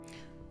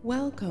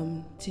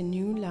Welcome to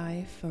New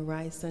Life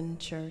Horizon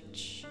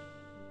Church.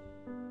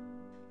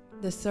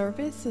 The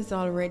service is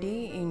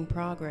already in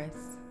progress,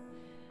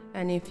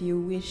 and if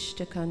you wish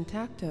to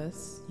contact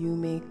us, you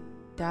may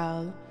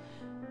dial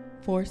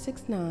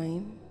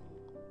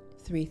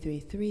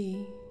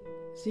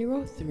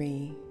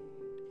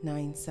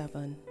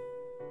 469-333-0397.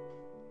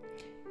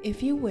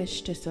 If you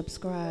wish to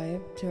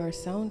subscribe to our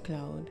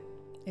SoundCloud,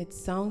 it's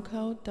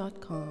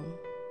soundcloud.com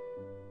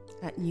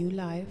at New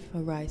Life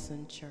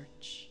Horizon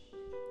Church.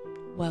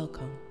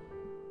 Welcome.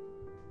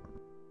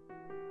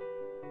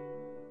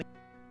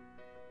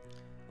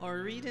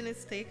 Our reading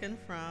is taken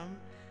from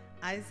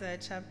Isaiah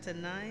chapter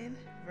 9,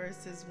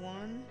 verses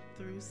 1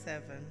 through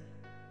 7.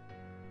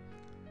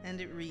 And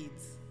it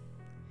reads,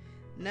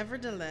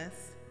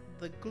 "Nevertheless,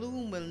 the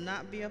gloom will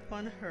not be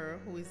upon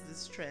her who is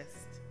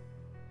distressed.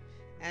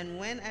 And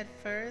when at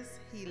first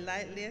he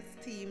lightly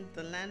esteemed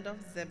the land of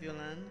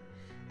Zebulun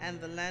and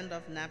the land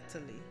of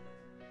Naphtali,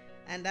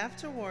 and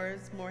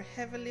afterwards more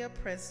heavily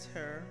oppressed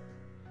her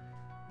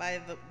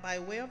by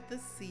way of the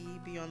sea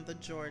beyond the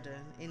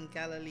Jordan in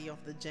Galilee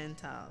of the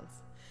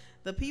Gentiles.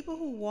 The people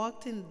who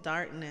walked in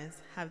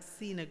darkness have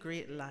seen a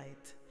great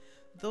light.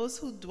 Those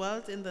who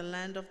dwelt in the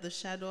land of the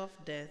shadow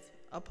of death,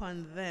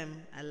 upon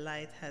them a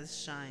light has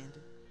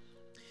shined.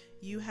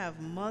 You have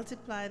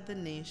multiplied the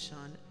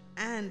nation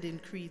and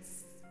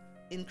increased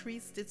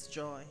its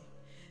joy.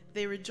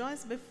 They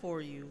rejoice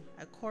before you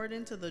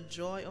according to the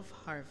joy of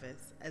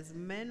harvest, as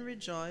men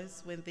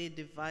rejoice when they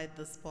divide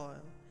the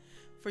spoil.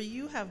 For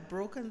you have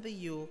broken the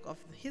yoke of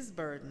his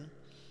burden,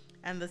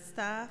 and the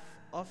staff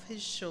of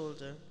his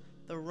shoulder,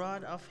 the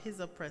rod of his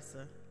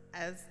oppressor,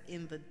 as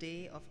in the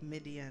day of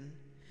Midian.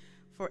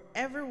 For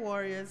every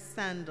warrior's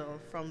sandal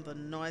from the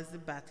noisy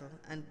battle,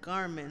 and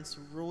garments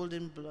rolled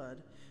in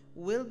blood,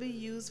 will be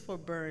used for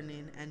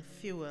burning and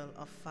fuel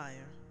of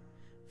fire.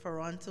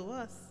 For unto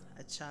us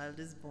a child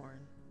is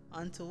born,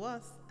 unto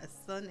us a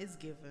son is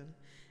given,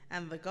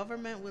 and the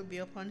government will be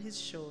upon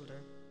his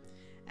shoulder.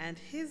 And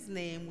his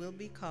name will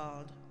be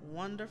called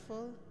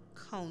Wonderful,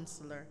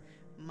 Counselor,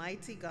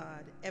 Mighty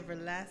God,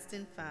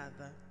 Everlasting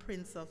Father,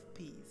 Prince of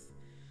Peace.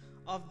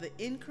 Of the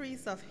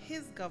increase of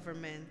his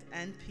government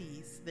and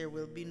peace there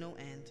will be no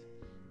end.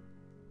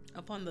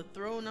 Upon the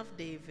throne of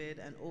David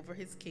and over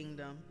his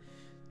kingdom,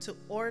 to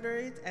order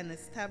it and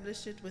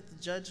establish it with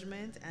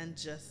judgment and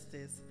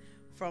justice,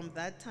 from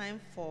that time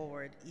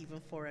forward, even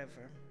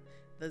forever.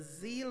 The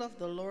zeal of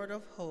the Lord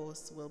of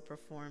hosts will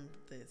perform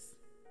this."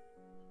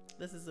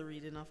 This is the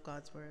reading of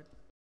God's word.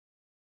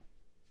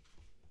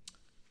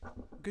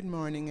 Good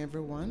morning,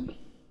 everyone.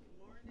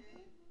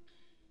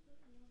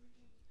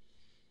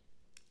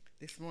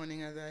 This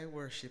morning, as I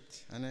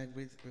worshipped and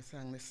we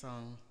sang the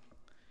song,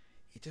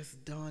 it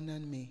just dawned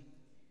on me.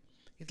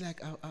 It's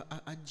like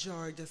a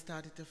joy just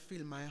started to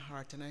fill my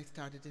heart, and I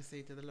started to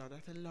say to the Lord, I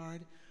said,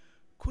 Lord,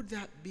 could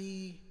that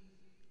be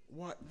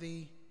what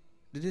the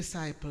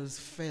disciples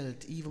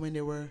felt even when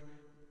they were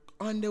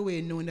on the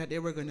way knowing that they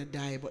were going to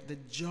die, but the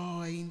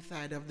joy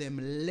inside of them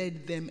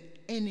led them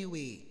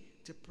anyway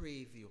to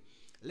praise you,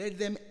 led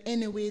them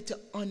anyway to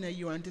honor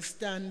you and to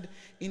stand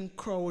in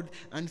crowd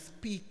and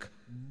speak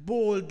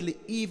boldly,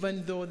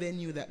 even though they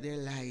knew that their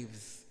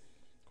lives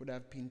could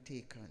have been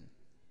taken.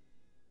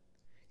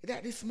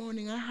 That this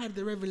morning I had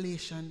the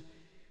revelation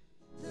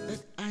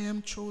that I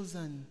am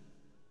chosen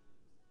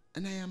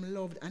and I am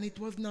loved, and it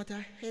was not a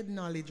head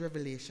knowledge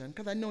revelation,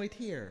 because I know it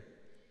here.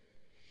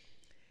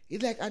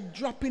 It's like a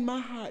drop in my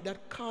heart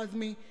that caused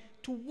me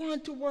to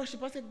want to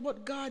worship. I said,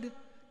 but God,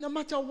 no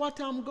matter what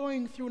I'm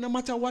going through, no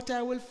matter what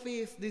I will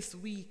face this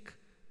week,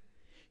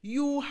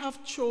 you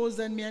have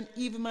chosen me, and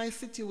even my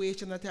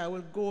situation that I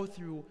will go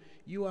through,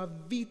 you have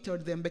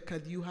vetoed them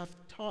because you have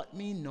taught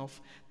me enough,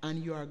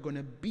 and you are going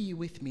to be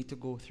with me to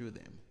go through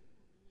them.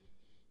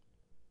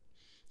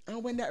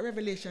 And when that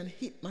revelation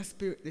hit my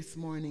spirit this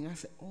morning, I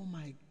said, oh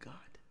my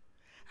God,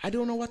 I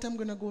don't know what I'm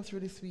going to go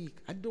through this week.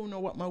 I don't know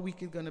what my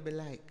week is going to be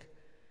like.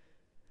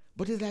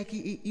 But it's like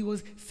he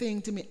was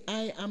saying to me,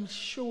 I am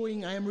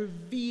showing, I am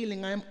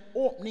revealing, I am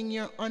opening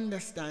your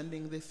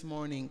understanding this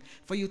morning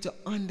for you to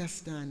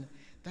understand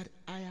that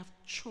I have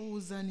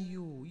chosen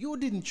you. You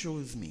didn't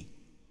choose me.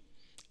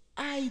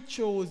 I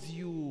chose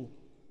you.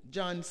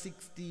 John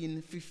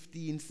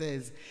 16:15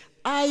 says,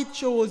 I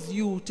chose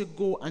you to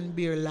go and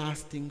bear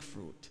lasting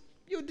fruit.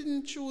 You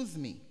didn't choose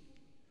me.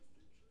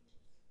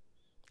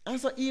 And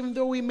so even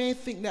though we may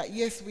think that,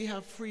 yes, we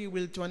have free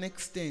will to an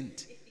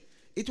extent,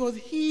 it was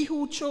he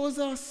who chose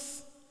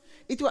us.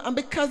 And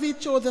because he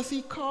chose us,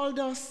 he called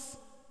us.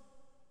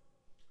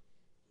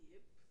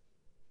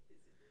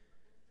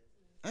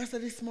 And so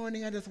this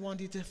morning, I just want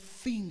you to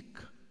think.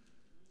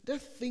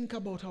 Just think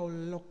about how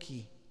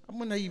lucky. I'm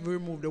going to even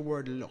remove the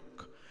word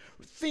luck.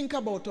 Think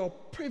about how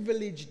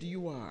privileged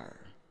you are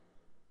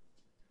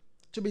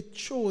to be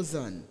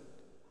chosen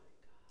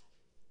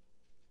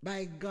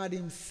by God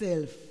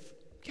himself.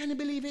 Can you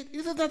believe it?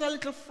 This is not a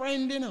little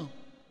friend, you know.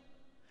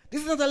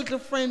 This is not a little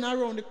friend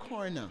around the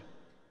corner.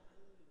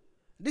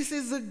 This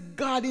is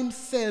God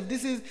himself.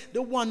 This is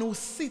the one who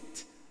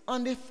sits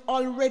on the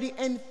already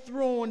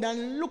enthroned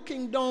and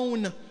looking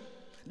down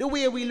the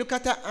way we look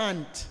at an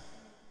ant,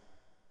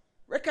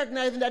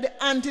 recognizing that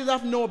the ant is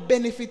of no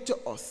benefit to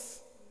us.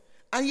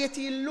 And yet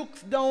he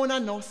looks down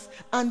on us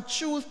and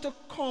chooses to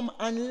come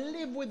and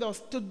live with us,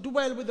 to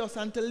dwell with us,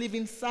 and to live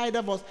inside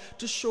of us,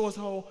 to show us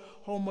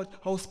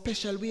how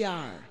special we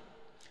are.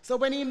 So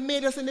when he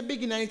made us in the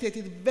beginning, he said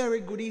it's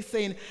very good. He's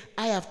saying,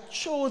 I have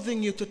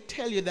chosen you to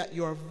tell you that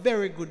you are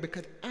very good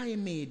because I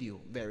made you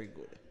very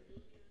good.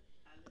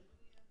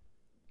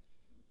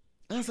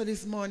 And so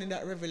this morning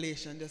that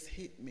revelation just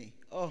hit me.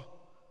 Oh.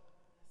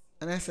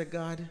 And I said,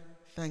 God,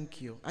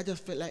 thank you. I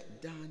just felt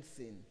like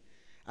dancing.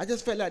 I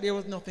just felt like there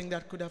was nothing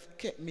that could have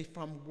kept me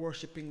from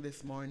worshiping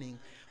this morning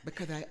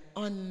because I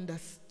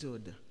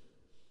understood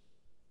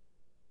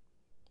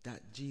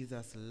that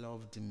Jesus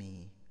loved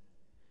me,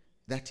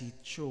 that he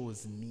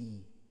chose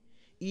me.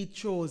 He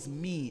chose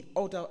me.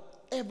 Out of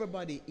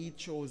everybody, he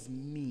chose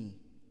me.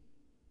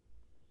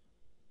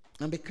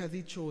 And because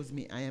he chose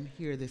me, I am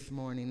here this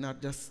morning,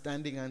 not just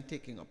standing and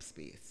taking up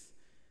space,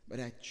 but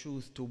I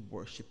choose to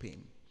worship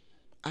him.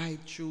 I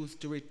choose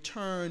to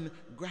return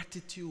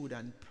gratitude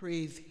and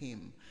praise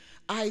him.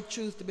 I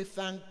choose to be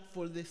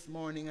thankful this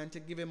morning and to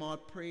give him all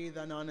praise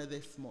and honor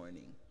this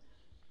morning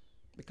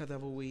because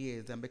of who he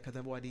is and because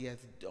of what he has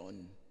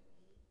done.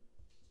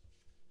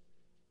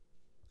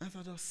 And so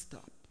just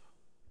stop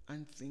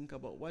and think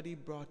about what he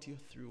brought you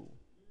through.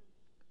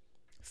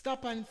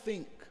 Stop and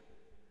think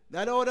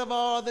that out of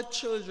all the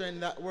children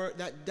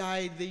that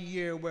died the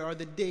year or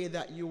the day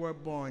that you were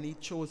born, he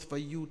chose for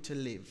you to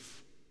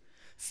live.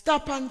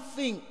 Stop and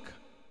think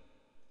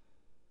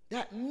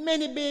that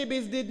many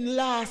babies didn't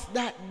last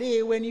that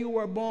day when you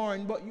were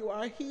born, but you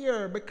are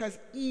here because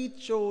he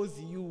chose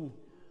you.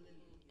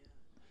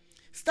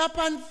 Stop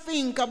and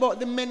think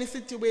about the many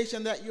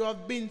situations that you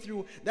have been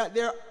through, that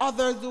there are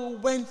others who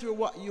went through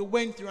what you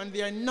went through and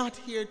they are not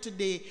here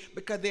today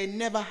because they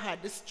never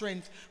had the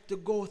strength to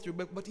go through,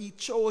 but he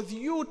chose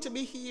you to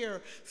be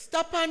here.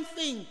 Stop and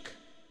think.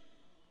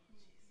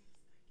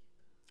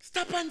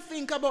 Stop and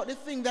think about the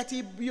thing that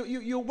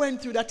you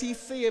went through, that he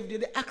saved you,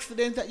 the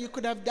accidents that you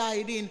could have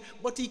died in,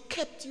 but he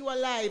kept you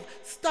alive.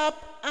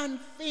 Stop and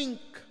think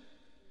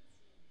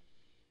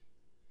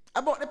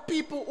about the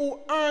people who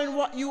earn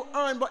what you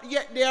earn, but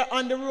yet they are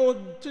on the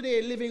road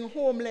today living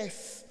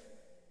homeless,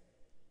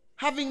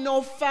 having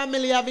no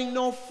family, having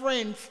no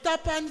friends.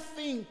 Stop and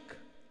think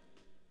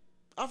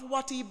of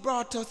what he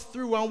brought us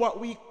through and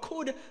what we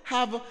could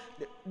have,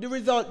 the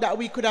result that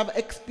we could have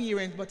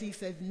experienced. But he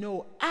says,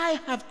 no, I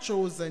have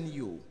chosen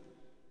you.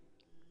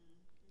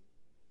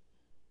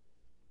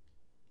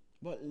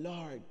 But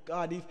Lord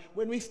God,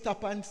 when we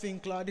stop and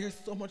think, Lord, there's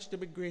so much to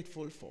be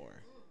grateful for.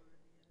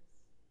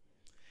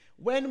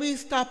 When we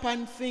stop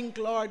and think,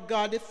 Lord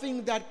God, the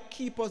things that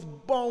keep us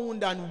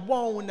bound and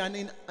wound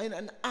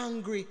and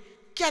angry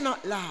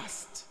cannot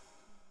last.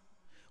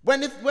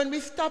 When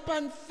we stop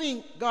and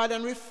think, God,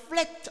 and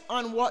reflect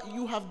on what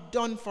you have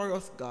done for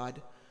us,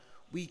 God,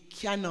 we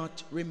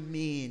cannot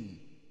remain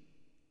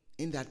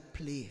in that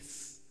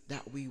place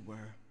that we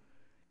were.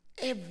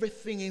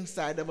 Everything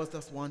inside of us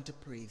just want to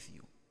praise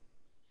you.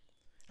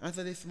 And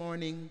so this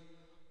morning,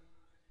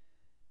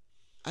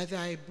 as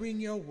I bring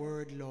your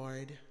word,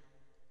 Lord,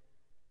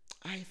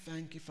 I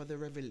thank you for the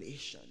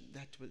revelation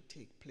that will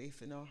take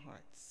place in our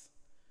hearts.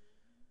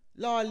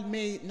 Lord,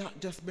 may it not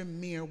just be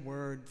mere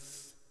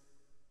words,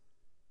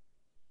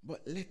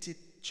 but let it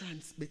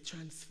be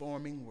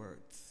transforming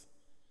words.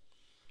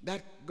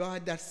 That,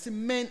 God, that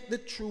cement the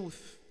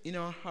truth in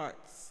our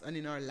hearts and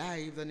in our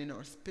lives and in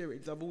our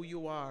spirits of who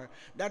you are.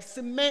 That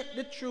cement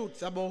the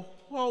truths about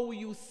how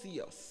you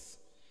see us.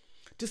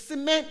 To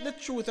cement the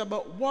truth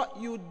about what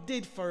you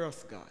did for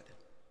us, God.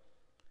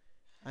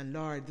 And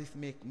Lord, this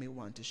make me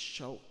want to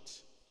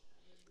shout.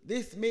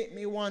 This make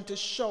me want to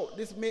shout.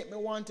 This make me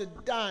want to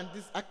dance.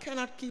 I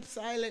cannot keep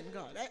silent,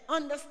 God. I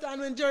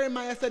understand when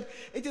Jeremiah said,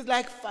 it is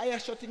like fire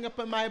shutting up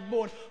in my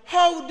bone.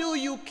 How do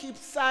you keep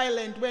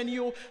silent when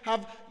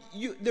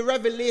the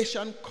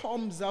revelation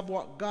comes of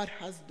what God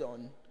has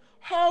done?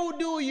 How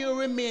do you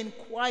remain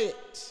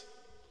quiet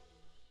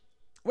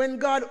when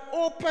God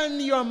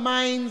opened your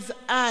mind's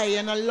eye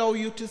and allow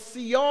you to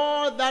see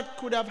all that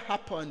could have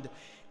happened,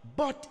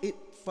 but it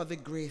for the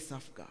grace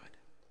of God?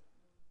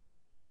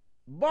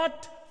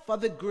 But for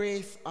the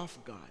grace of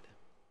God.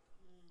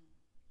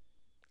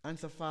 And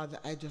so, Father,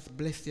 I just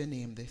bless your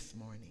name this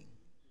morning.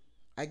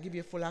 I give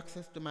you full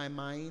access to my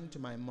mind, to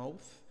my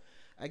mouth.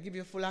 I give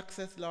you full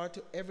access, Lord,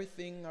 to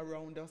everything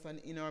around us and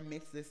in our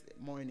midst this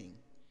morning.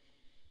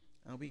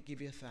 And we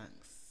give you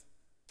thanks.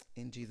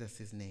 In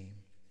Jesus' name,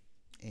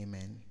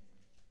 amen.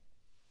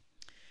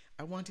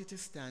 I want you to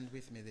stand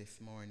with me this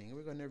morning.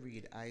 We're going to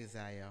read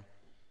Isaiah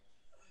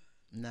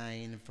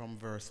 9 from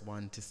verse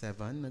 1 to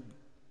 7.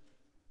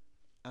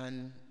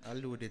 And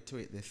alluded to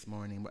it this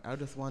morning, but I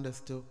just want us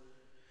to,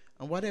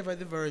 and whatever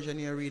the version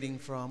you're reading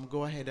from,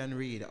 go ahead and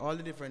read. All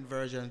the different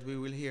versions, we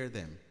will hear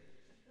them.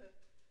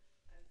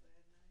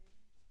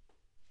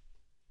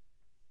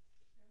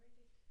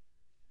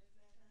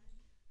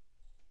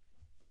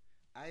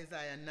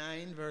 Isaiah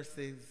 9,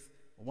 verses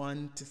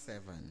 1 to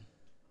 7.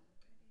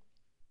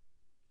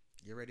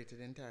 You read it in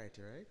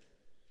entirety, right?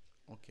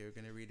 Okay, we're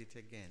going to read it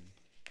again.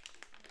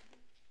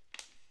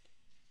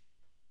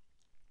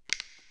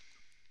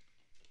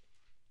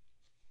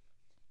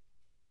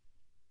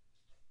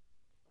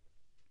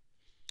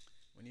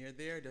 When you're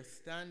there, just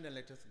stand and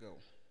let us go.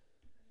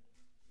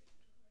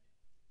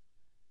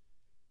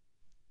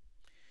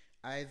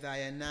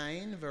 Isaiah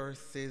 9,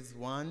 verses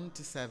 1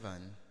 to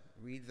 7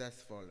 reads as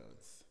follows.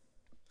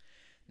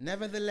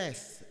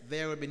 Nevertheless,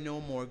 there will be no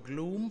more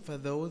gloom for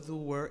those who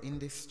were in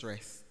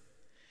distress.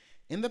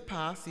 In the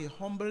past, he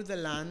humbled the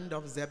land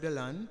of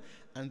Zebulun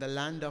and the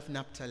land of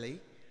Naphtali,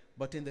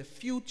 but in the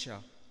future,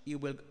 he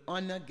will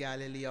honor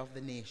Galilee of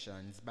the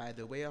nations by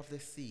the way of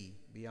the sea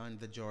beyond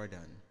the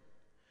Jordan.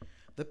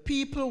 The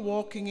people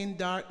walking in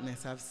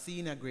darkness have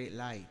seen a great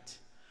light.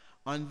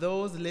 On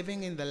those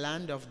living in the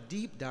land of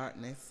deep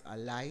darkness, a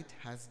light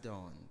has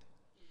dawned.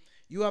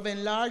 You have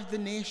enlarged the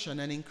nation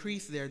and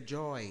increased their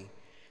joy.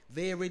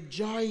 They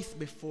rejoice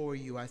before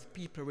you as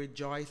people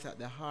rejoice at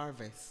the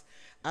harvest,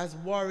 as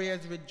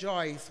warriors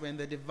rejoice when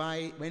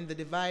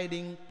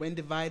dividing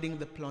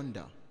the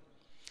plunder.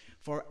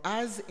 For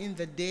as in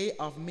the day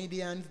of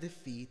Midian's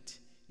defeat,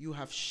 you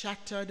have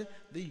shattered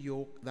the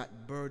yoke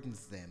that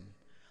burdens them,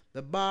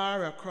 the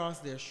bar across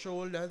their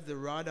shoulders, the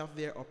rod of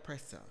their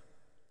oppressor.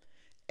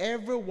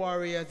 Every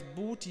warrior's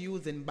boot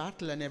used in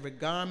battle and every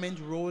garment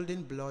rolled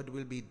in blood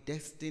will be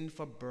destined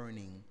for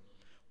burning,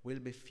 will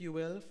be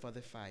fuel for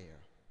the fire.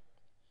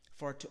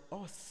 For to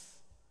us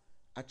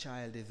a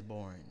child is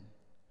born,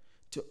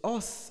 to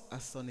us a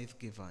son is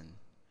given,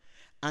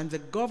 and the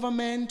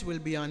government will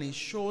be on his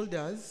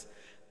shoulders,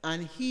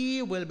 and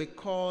he will be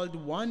called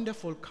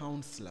Wonderful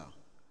Counselor,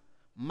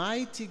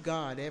 Mighty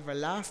God,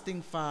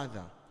 Everlasting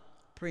Father,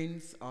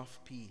 Prince of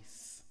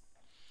Peace.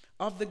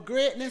 Of the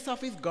greatness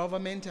of his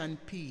government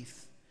and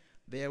peace,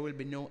 there will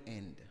be no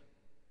end.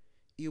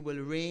 He will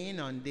reign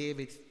on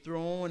David's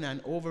throne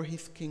and over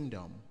his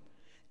kingdom,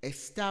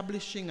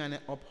 establishing and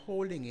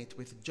upholding it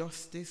with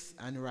justice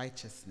and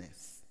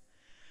righteousness.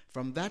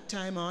 From that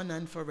time on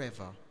and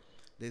forever,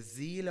 the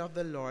zeal of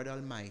the Lord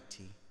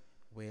Almighty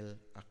will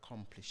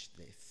accomplish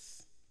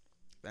this.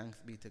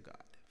 Thanks be to God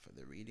for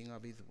the reading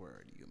of his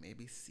word. You may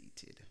be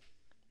seated.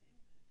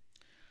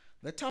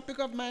 The topic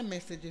of my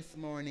message this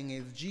morning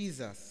is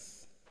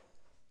Jesus,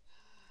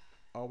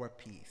 our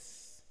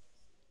peace.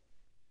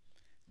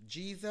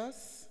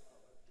 Jesus,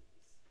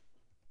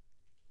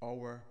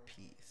 our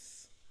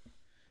peace.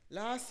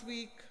 Last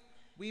week,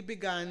 we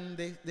began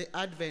the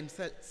Advent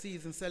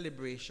season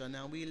celebration,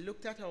 and we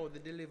looked at how the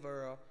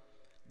deliverer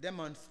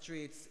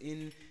demonstrates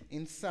in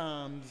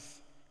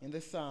Psalms, in the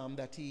Psalm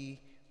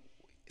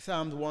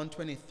Psalms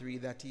 123,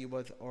 that he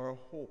was our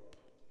hope.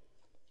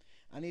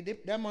 And he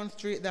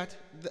demonstrates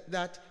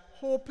that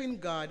hope in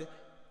God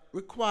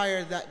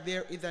requires that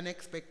there is an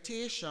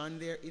expectation,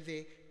 there is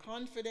a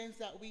confidence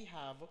that we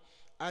have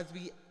as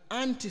we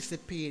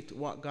anticipate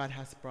what God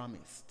has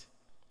promised.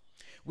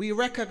 We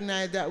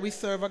recognize that we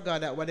serve a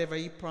God that whatever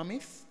he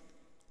promised,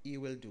 he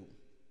will do.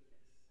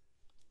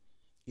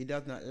 He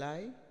does not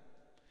lie.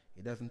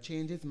 He doesn't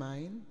change his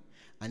mind.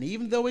 And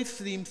even though it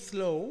seems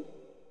slow,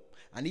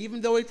 and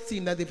even though it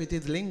seems as if it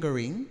is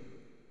lingering,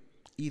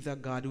 he's a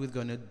God who is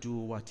going to do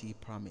what he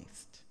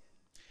promised.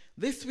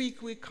 This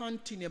week we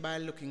continue by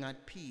looking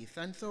at peace.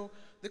 And so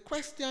the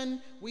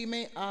question we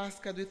may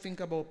ask as we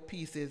think about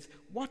peace is,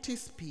 what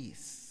is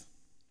peace?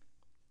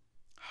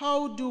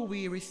 How do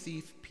we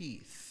receive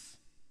peace?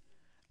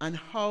 And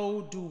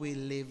how do we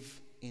live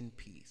in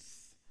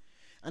peace?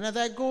 And as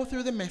I go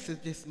through the message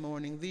this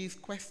morning, these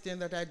questions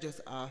that I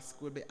just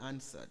asked will be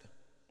answered.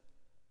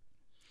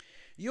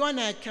 You and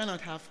I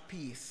cannot have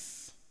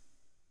peace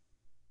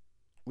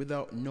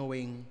without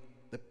knowing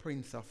the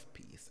Prince of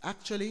Peace.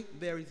 Actually,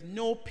 there is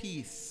no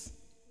peace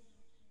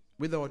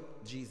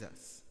without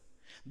Jesus.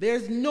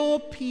 There's no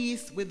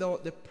peace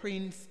without the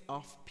Prince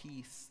of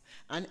Peace.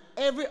 And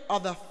every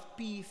other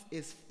peace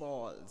is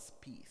false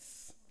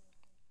peace.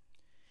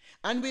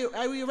 And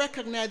we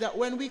recognize that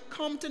when we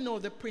come to know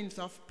the Prince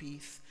of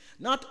Peace,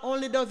 not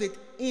only does it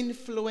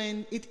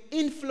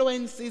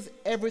influences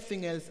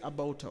everything else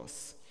about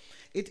us.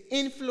 It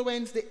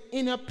influences the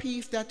inner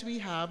peace that we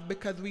have,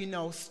 because we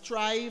now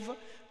strive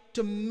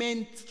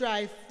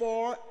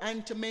for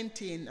and to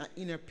maintain an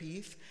inner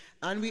peace,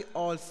 and we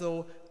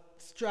also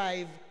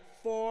strive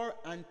for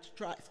and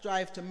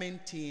strive to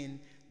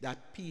maintain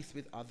that peace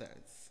with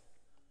others.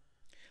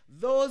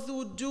 Those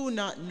who do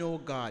not know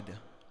God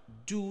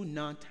do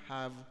not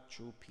have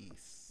true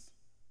peace.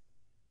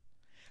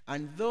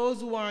 And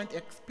those who aren't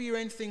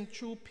experiencing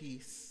true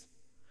peace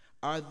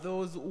are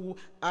those who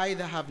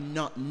either have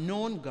not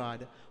known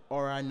God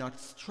or are not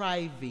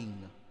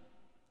striving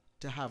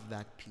to have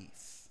that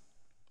peace.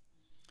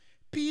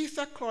 Peace,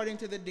 according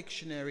to the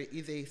dictionary,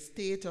 is a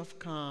state of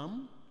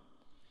calm.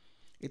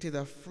 It is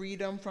a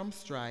freedom from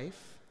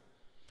strife.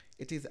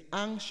 It is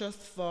anxious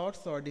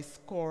thoughts or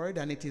discord,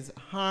 and it is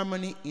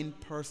harmony in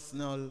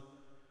personal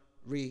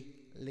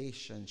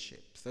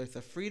relationships. So it's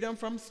a freedom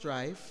from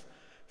strife,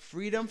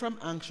 freedom from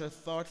anxious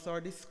thoughts or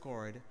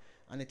discord,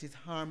 and it is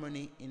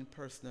harmony in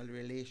personal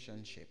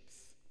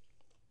relationships.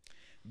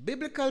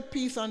 Biblical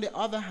peace, on the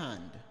other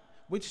hand,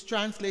 which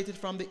translated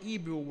from the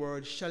Hebrew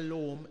word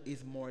shalom,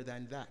 is more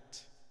than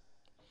that.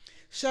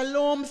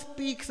 Shalom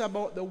speaks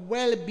about the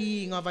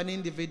well-being of an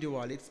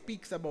individual. It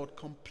speaks about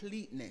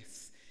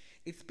completeness.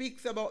 It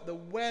speaks about the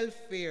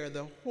welfare,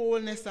 the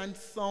wholeness and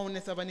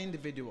soundness of an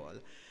individual.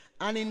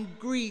 And in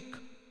Greek,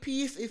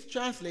 peace is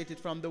translated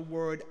from the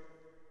word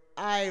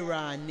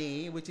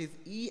irene, which is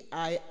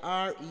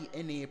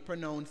E-I-R-E-N-A,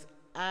 pronounced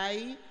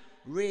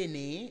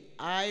irene,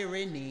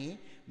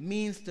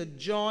 means to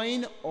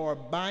join or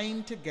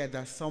bind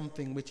together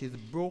something which is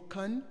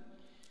broken,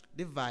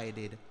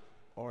 divided,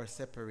 or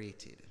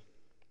separated.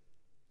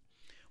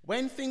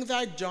 When things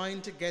are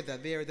joined together,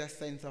 there is a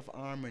sense of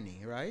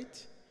harmony,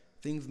 right?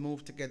 Things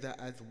move together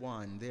as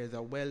one. There's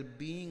a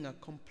well-being, a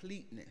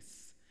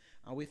completeness.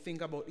 And we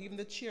think about even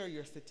the chair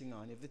you're sitting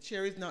on. If the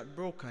chair is not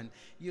broken,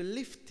 you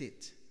lift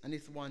it, and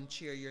it's one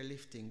chair you're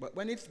lifting. But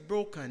when it's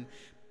broken,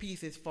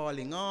 pieces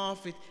falling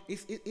off,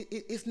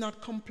 it's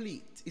not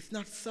complete. It's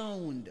not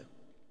sound.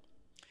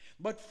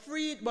 But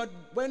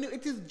when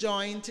it is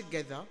joined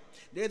together,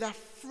 there's a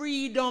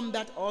freedom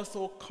that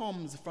also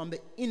comes from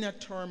the inner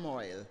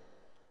turmoil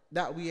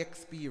that we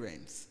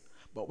experience.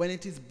 But when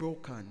it is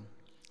broken,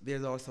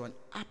 there's also an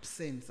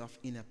absence of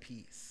inner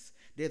peace.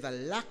 There's a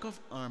lack of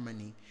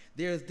harmony.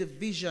 There's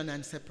division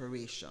and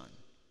separation.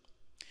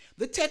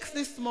 The text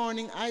this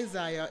morning,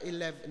 Isaiah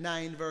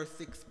 9 verse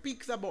 6,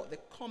 speaks about the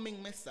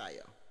coming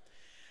Messiah.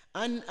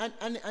 And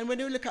when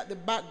you look at the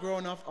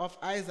background of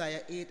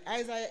Isaiah 8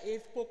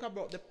 spoke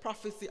about the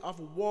prophecy of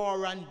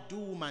war and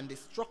doom and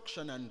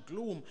destruction and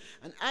gloom.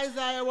 And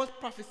Isaiah was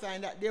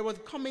prophesying that there was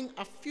coming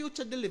a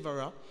future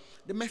deliverer,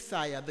 the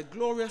Messiah, the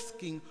glorious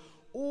King,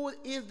 who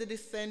is the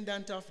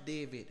descendant of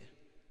David.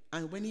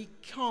 And when he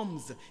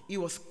comes, he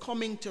was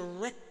coming to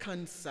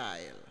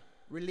reconcile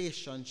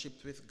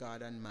relationships with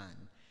God and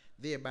man,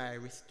 thereby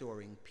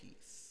restoring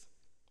peace.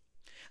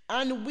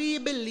 And we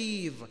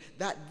believe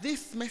that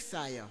this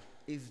Messiah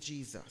is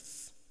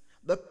Jesus,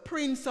 the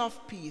Prince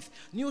of Peace.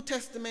 In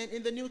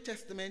the New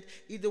Testament,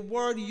 the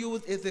word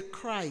used is the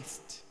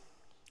Christ,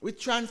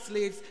 which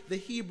translates the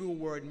Hebrew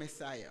word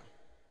Messiah.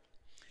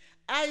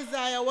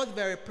 Isaiah was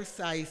very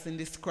precise in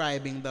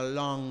describing the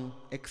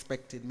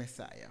long-expected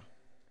Messiah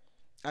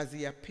as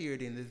he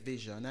appeared in this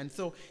vision. And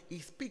so he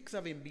speaks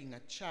of him being a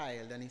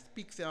child, and he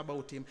speaks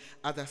about him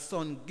as a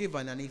son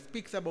given, and he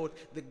speaks about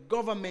the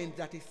government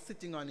that is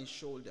sitting on his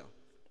shoulder.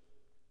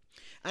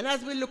 And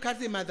as we look at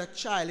him as a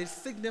child, it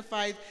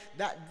signifies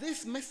that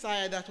this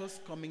Messiah that was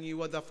coming, he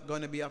was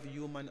going to be of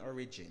human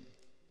origin.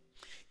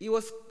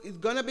 He's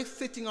going to be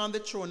sitting on the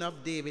throne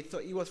of David, so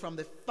he was from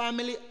the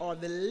family or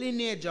the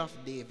lineage of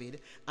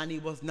David, and he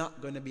was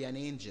not going to be an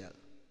angel.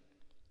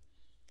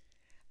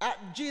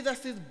 At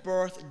Jesus'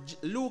 birth,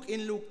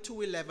 in Luke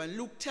 2:11,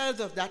 Luke tells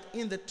us that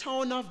in the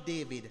town of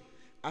David,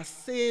 a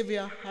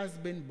Savior has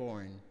been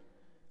born,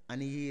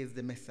 and he is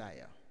the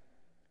Messiah.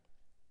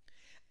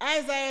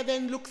 Isaiah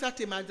then looks at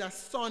him as a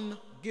son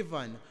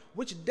given,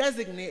 which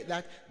designates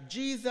that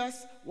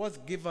Jesus was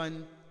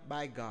given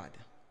by God.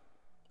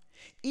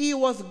 He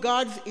was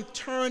God's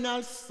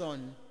eternal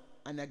son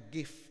and a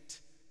gift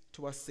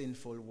to a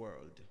sinful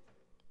world.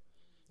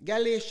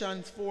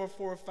 Galatians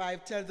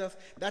 4:4-5 tells us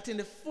that in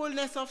the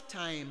fullness of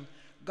time,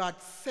 God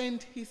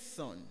sent his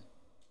son.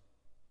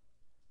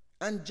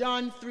 And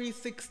John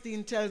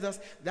 3:16 tells us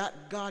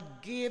that God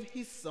gave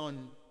his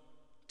son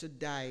to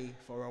die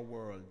for a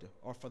world,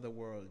 or for the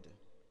world.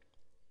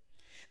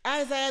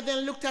 Isaiah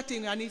then looked at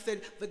him and he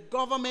said, the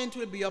government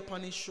will be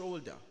upon his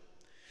shoulder.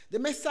 The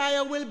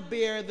Messiah will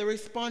bear the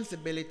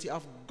responsibility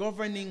of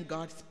governing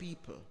God's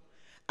people,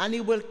 and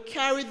he will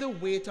carry the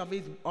weight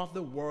of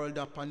the world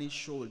upon his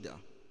shoulder.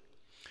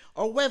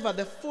 However,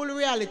 the full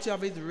reality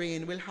of his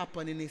reign will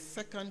happen in his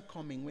second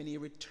coming, when he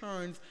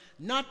returns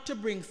not to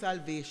bring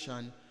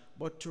salvation,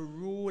 but to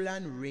rule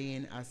and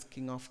reign as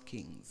King of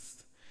Kings.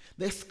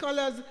 The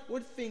scholars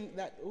would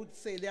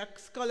say, there are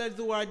scholars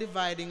who are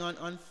dividing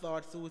on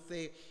thoughts, who would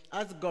say,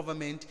 as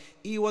government,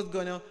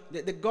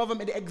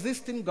 the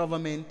existing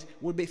government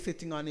would be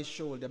sitting on his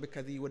shoulder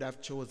because he would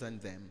have chosen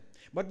them.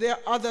 But there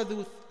are others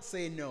who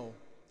say no.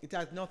 It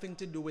has nothing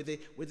to do with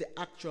the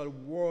actual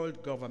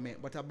world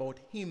government, but about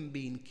him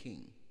being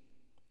king.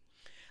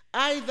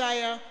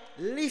 Isaiah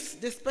lists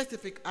the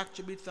specific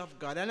attributes of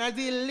God, and as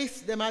he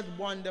lists them as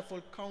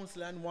wonderful,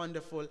 counselor, and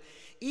wonderful,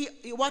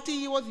 what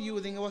he was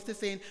using was to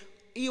say,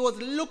 he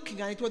was looking,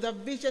 and it was a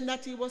vision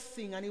that he was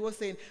seeing, and he was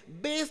saying,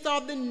 based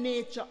on the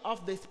nature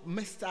of this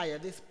Messiah,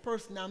 this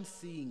person I'm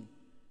seeing,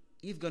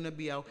 he's going to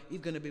be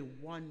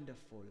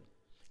wonderful.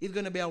 He's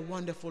going to be a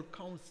wonderful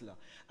counselor.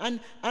 And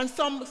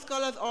some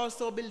scholars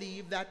also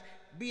believe that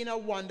being a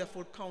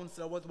wonderful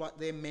counselor was what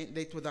they meant,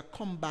 that it was a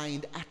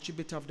combined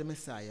attribute of the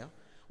Messiah,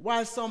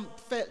 while some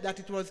felt that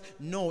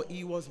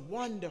he was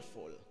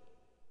wonderful.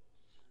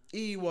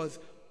 He was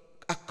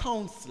a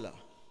counselor.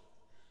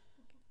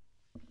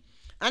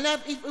 And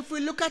if we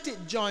look at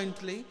it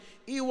jointly,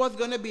 he was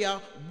going to be a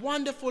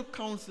wonderful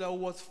counselor who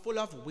was full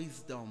of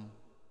wisdom.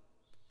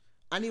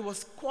 And he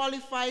was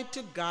qualified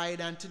to guide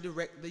and to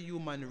direct the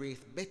human race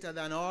better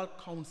than all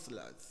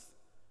counselors.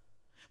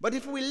 But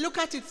if we look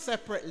at it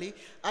separately,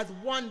 as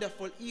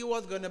wonderful, he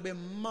was going to be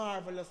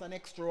marvelous and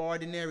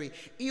extraordinary.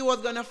 He was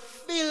going to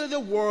fill the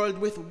world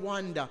with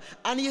wonder.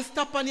 And you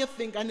stop and you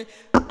think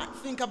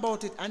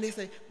about it, and they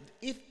say,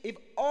 if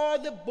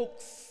all the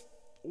books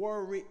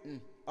were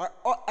written,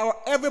 or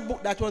every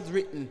book that was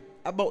written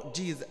about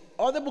Jesus,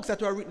 all the books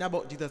that were written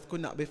about Jesus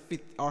could not be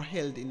fit or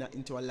held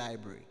into a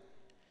library.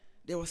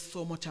 There was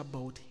so much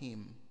about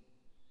him.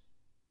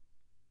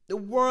 The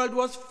world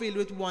was filled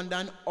with wonder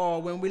and awe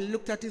when we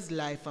looked at his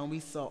life and we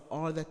saw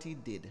all that he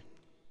did.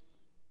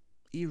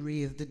 He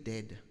raised the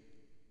dead.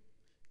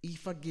 He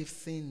forgives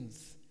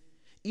sins.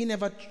 He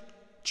never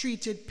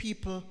treated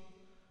people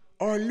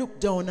or looked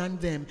down on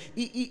them.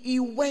 He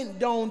went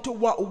down to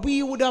what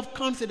we would have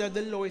considered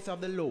the lowest of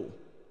the low.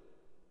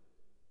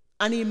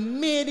 And he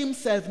made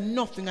himself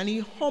nothing, and he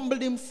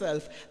humbled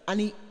himself,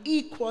 and he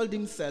equaled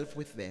himself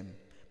with them,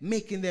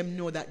 making them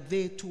know that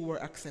they too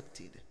were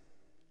accepted.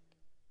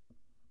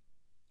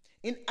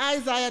 In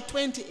Isaiah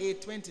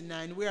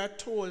 28:29, we are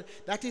told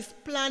that his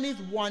plan is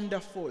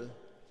wonderful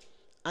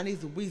and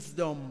his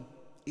wisdom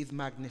is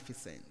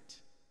magnificent.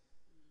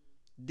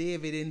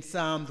 David in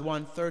Psalms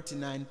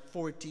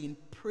 139:14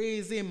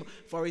 praise him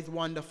for his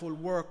wonderful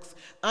works.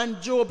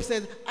 And Job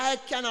says, I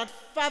cannot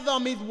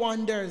fathom his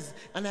wonders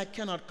and I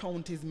cannot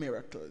count his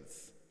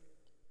miracles.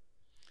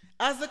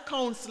 As a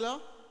counselor,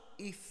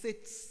 he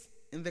sits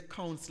in the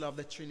council of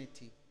the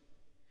Trinity.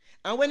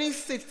 And when he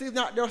sits, he's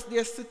not just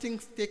there sitting,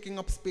 taking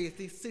up space.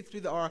 He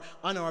sits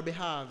on our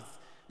behalf.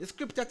 The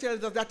scripture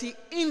tells us that he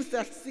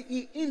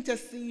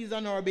intercedes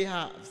on our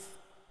behalf.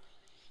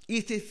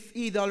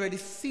 He's already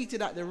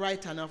seated at the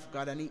right hand of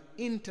God, and he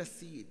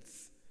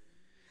intercedes.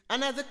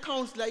 And as a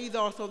counselor, he's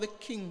also the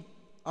king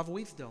of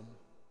wisdom.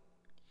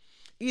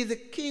 He is the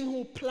king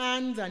who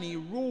plans and he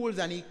rules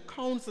and he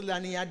counsels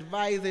and he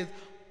advises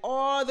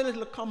all the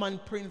little common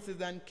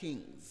princes and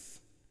kings.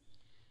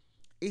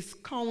 His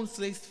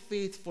counsel is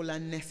faithful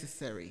and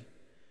necessary.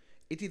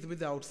 It is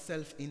without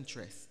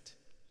self-interest.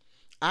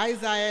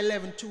 Isaiah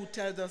 11:2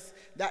 tells us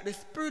that the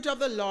Spirit of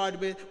the Lord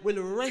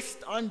will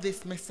rest on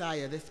this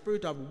Messiah, the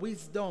Spirit of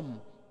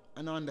wisdom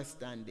and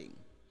understanding,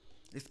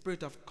 the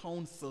Spirit of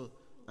counsel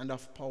and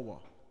of power,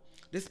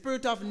 the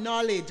Spirit of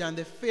knowledge and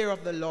the fear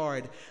of the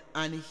Lord,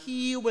 and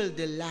he will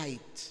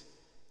delight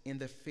in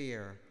the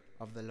fear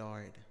of the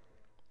Lord.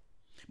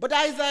 But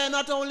Isaiah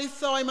not only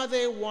saw him as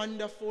a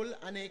wonderful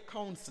and a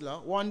counselor,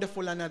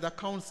 wonderful and as a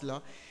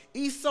counselor,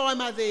 he saw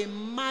him as a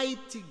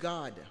mighty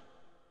God.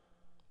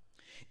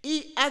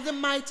 As a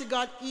mighty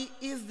God, he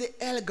is the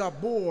El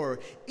Gabor.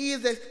 He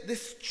is the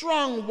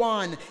strong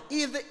one.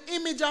 He is the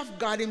image of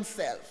God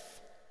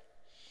himself.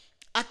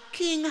 A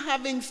king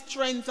having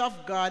strength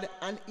of God,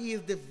 and he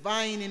is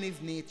divine in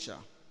his nature.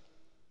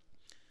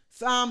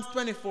 Psalms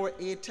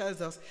 24:8 tells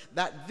us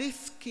that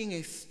this king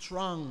is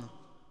strong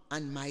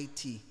and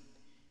mighty.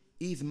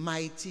 He is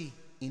mighty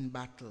in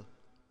battle.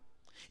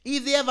 He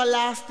is the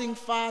everlasting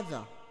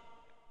Father.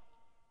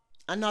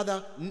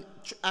 Another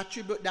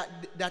attribute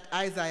that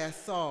Isaiah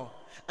saw.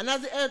 And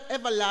as the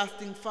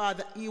everlasting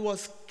Father, he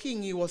was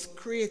king, he was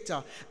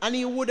creator, and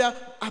he would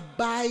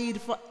abide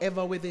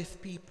forever with his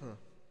people.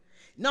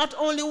 Not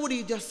only would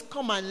he just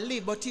come and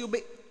live, but he would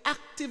be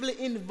actively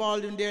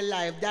involved in their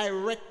life,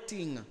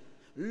 directing,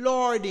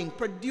 lording,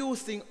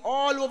 producing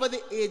all over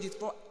the ages,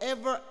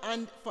 forever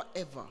and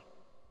forever.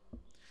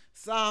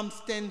 Psalms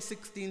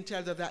 10:16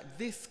 tells us that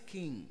this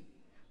king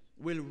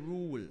will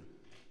rule.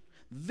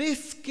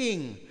 This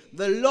king,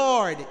 the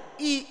Lord,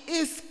 he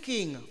is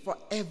king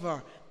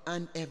forever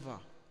and ever.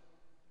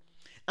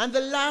 And the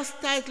last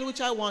title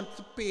which I want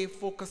to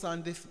focus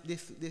on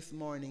this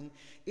morning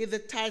is the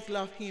title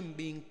of him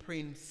being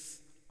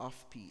Prince of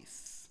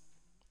Peace.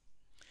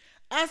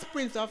 As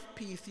Prince of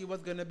Peace, he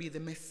was going to be the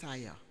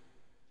Messiah.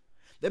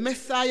 The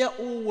Messiah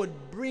who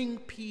would bring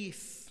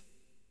peace.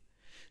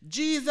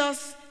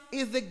 Jesus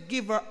is the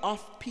giver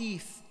of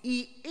peace.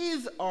 He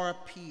is our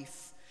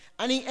peace.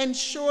 And he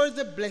ensures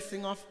the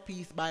blessing of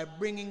peace by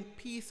bringing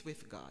peace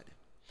with God.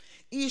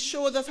 He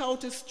shows us how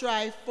to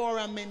strive for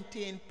and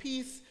maintain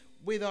peace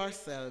with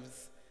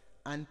ourselves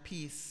and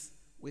peace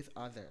with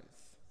others.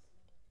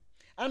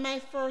 And my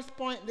first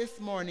point this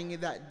morning is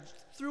that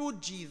through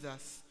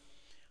Jesus,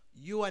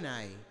 you and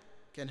I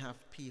can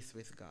have peace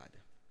with God.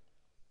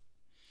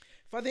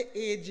 For the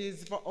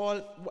ages, for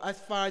all, as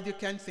far as you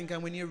can think,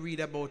 and when you read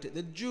about it,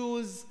 the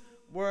Jews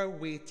were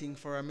waiting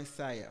for a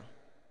Messiah.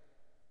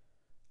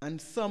 And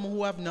some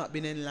who have not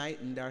been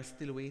enlightened are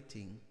still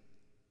waiting.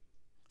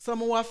 Some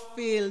who have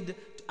failed to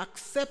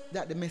accept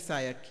that the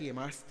Messiah came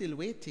are still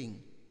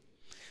waiting.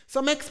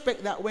 Some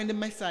expect that when the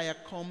Messiah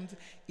comes,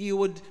 he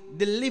would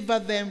deliver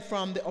them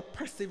from the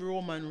oppressive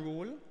Roman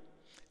rule,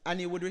 and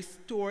he would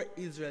restore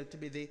Israel to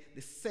be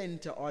the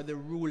center or the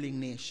ruling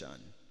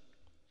nation.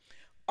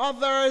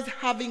 Others,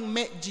 having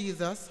met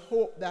Jesus,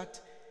 hope that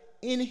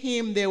In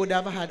him they would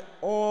have had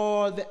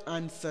all the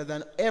answers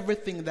and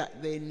everything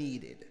that they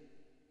needed.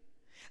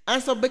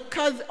 And so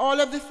because all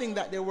of the things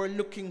that they were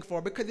looking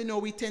for, because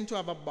we tend to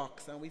have a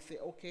box and we say,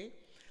 okay,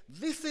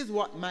 this is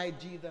what my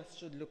Jesus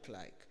should look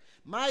like.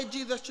 My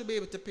Jesus should be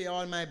able to pay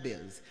all my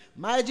bills.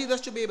 My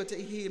Jesus should be able to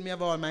heal me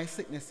of all my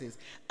sicknesses.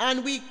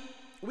 And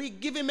we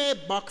give him a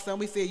box and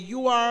we say,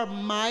 you are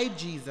my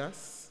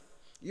Jesus.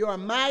 You are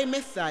my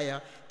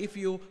Messiah if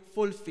you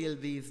fulfill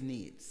these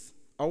needs.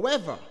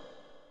 However,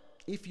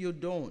 if you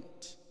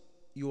don't,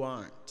 you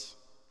aren't.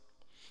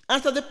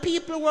 And so the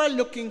people were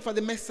looking for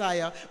the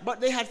Messiah, but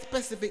they had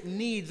specific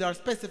needs or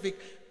specific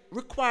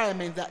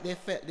requirements that they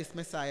felt this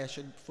Messiah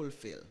should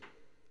fulfill.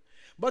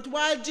 But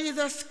while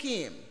Jesus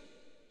came,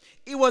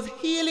 he was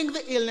healing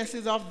the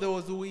illnesses of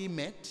those who he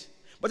met,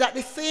 but at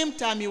the same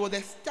time he was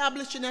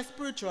establishing a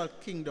spiritual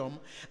kingdom,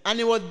 and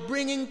he was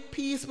bringing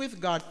peace with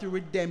God through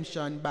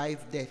redemption by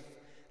his death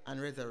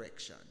and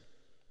resurrection.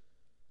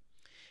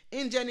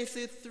 In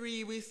Genesis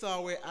 3, we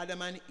saw where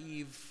Adam and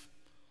Eve,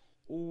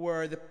 who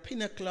were the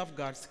pinnacle of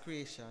God's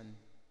creation,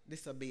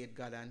 disobeyed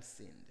God and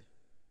sinned.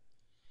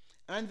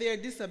 And their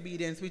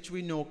disobedience, which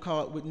we know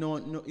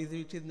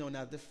is known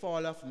as the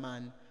fall of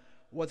man,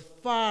 was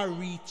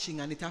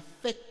far-reaching, and it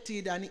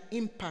affected and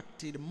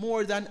impacted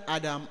more than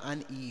Adam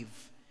and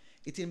Eve.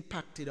 It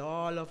impacted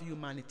all of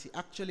humanity.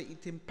 Actually,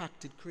 it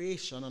impacted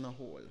creation on a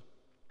whole.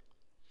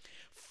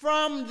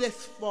 From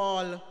this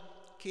fall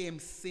came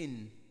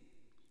sin.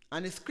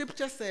 And the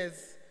scripture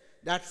says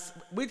that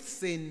with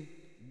sin,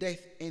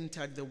 death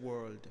entered the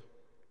world.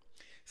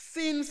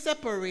 Sin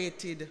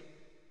separated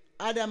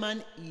Adam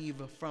and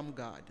Eve from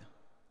God.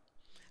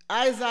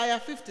 Isaiah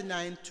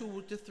 59,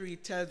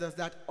 2-3 tells us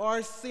that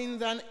our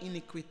sins and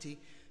iniquity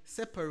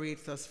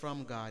separates us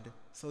from God,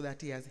 so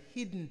that he has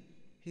hidden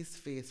his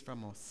face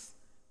from us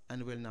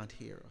and will not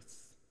hear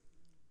us.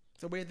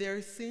 So where there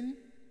is sin,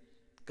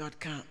 God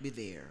can't be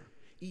there.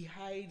 He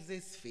hides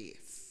his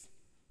face.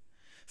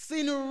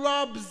 Sin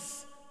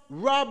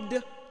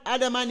robbed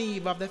Adam and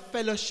Eve of the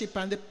fellowship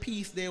and the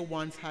peace they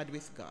once had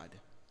with God.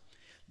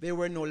 They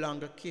were no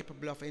longer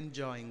capable of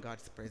enjoying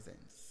God's presence.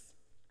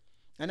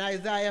 And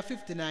Isaiah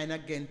 59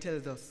 again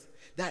tells us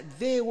that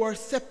they were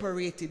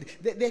separated.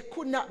 They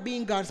could not be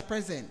in God's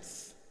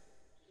presence.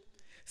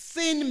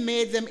 Sin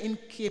made them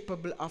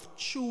incapable of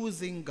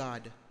choosing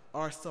God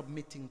or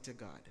submitting to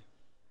God.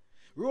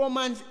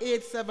 Romans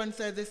 8:7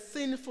 says the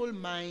sinful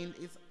mind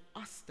is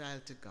hostile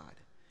to God.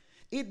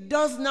 It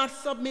does not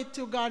submit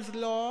to God's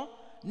law,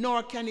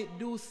 nor can it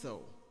do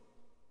so.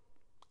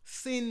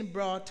 Sin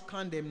brought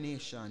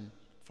condemnation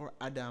for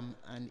Adam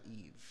and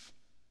Eve.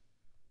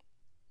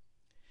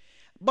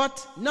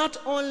 But not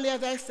only,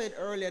 as I said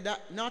earlier,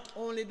 that not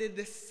only did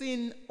the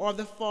sin or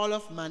the fall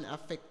of man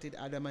affected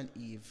Adam and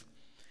Eve,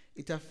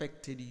 it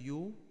affected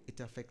you, it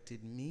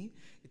affected me,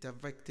 it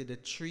affected the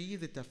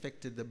trees, it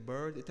affected the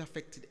birds, it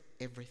affected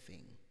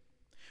everything.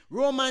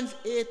 Romans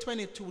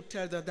 8:22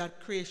 tells us that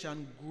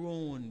creation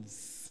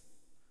groans,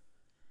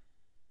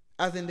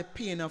 as in the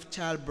pain of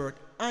childbirth,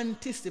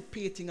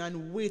 anticipating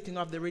and waiting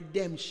of the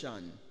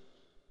redemption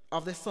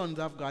of the sons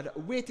of God,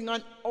 waiting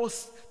on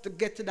us to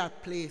get to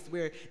that place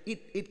where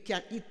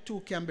it too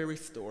can be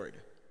restored.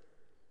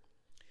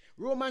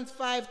 Romans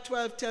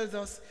 5:12 tells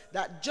us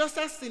that just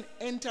as sin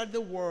entered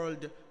the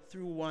world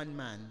through one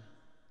man,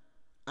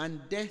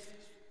 and death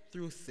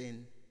through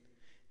sin,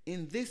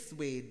 in this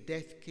way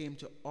death came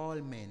to all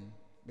men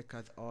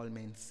because all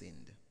men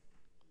sinned.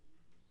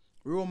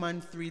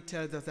 Romans 3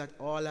 tells us that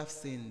all have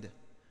sinned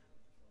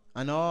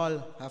and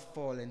all have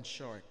fallen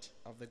short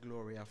of the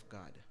glory of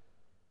God.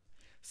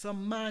 So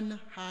man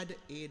had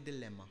a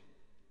dilemma.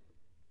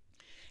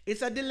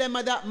 It's a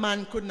dilemma that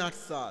man could not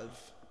solve.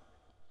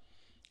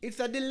 It's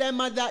a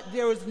dilemma that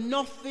there is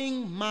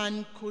nothing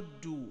man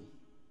could do.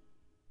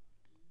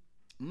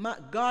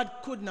 God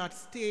could not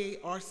stay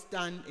or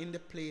stand in the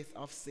place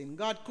of sin.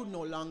 God could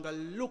no longer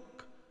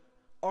look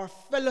or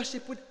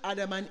fellowship with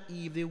Adam and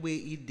Eve the way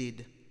he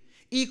did.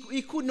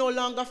 He could no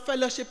longer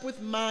fellowship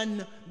with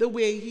man the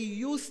way he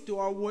used to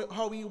or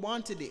how he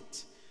wanted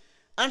it.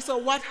 And so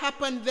what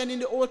happened then in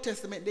the Old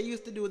Testament, they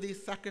used to do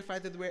these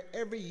sacrifices where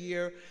every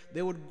year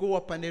they would go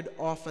up and they'd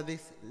offer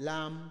this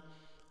lamb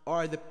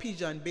or the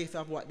pigeon based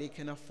on what they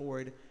can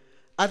afford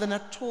as an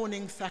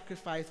atoning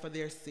sacrifice for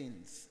their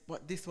sins.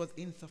 But this was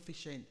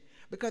insufficient,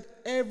 because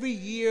every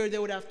year they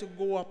would have to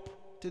go up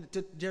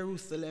to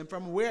Jerusalem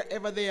from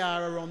wherever they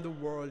are around the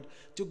world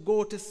to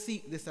go to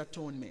seek this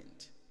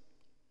atonement.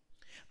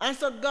 And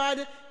so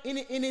God,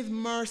 in his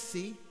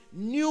mercy,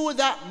 knew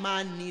that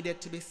man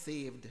needed to be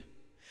saved.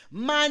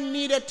 Man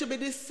needed to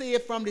be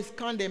saved from this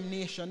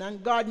condemnation,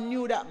 and God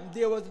knew that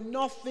there was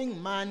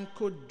nothing man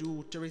could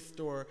do to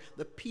restore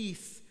the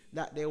peace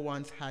that they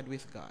once had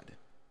with God.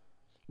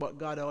 But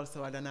God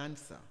also had an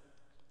answer.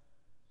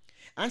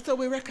 And so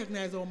we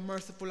recognize how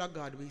merciful a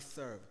God we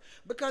serve.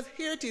 Because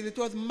here it is, it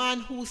was man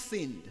who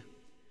sinned.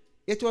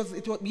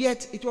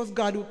 Yet it was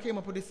God who came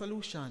up with the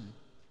solution.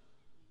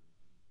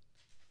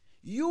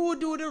 You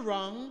do the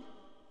wrong,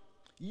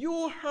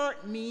 You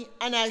hurt me,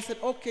 and I said,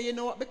 okay, you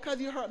know what?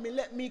 Because you hurt me,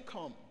 let me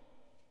come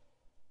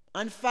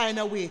and find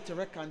a way to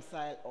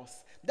reconcile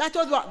us. That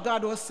was what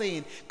God was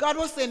saying. God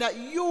was saying that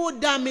you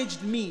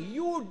damaged me.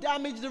 You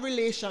damaged the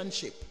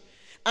relationship.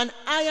 And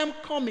I am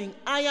coming.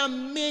 I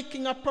am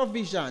making a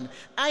provision.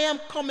 I am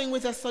coming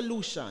with a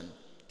solution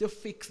to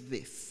fix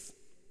this.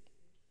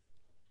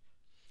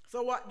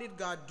 So what did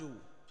God do?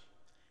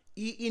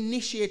 He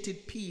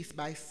initiated peace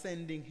by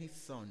sending his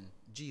son,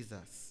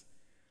 Jesus,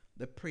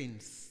 the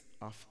Prince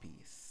of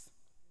Peace.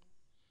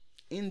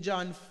 In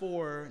John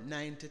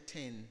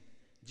 4:9-10,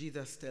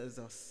 Jesus tells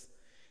us,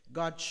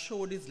 God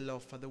showed his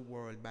love for the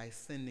world by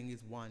sending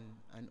his one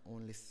and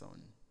only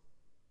Son.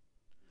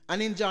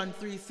 And in John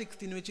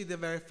 3:16, which is a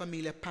very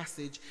familiar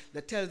passage,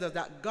 that tells us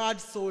that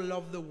God so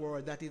loved the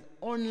world that his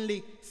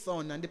only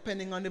Son, and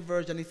depending on the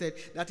version, he said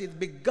that his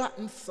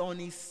begotten Son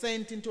he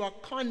sent into a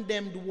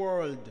condemned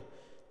world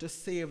to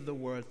save the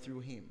world through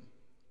him.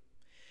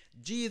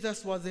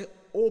 Jesus was the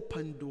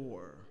open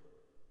door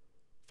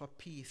for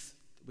peace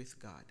with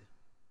God.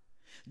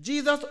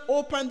 Jesus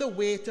opened the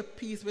way to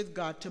peace with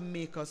God to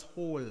make us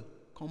whole,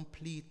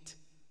 complete,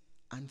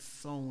 and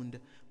sound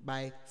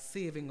by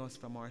saving us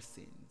from our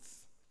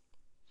sins.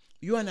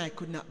 You and I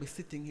could not be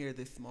sitting here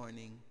this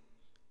morning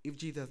if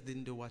Jesus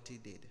didn't do what he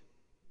did.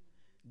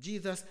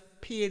 Jesus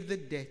paid the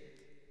debt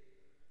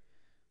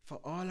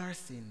for all our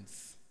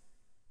sins,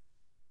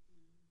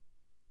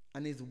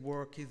 and his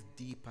work is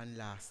deep and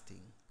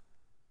lasting.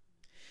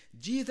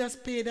 Jesus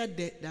paid a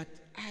debt that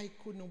I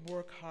couldn't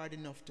work hard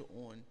enough to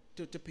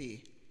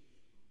pay.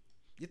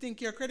 You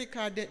think your credit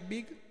card debt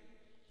big?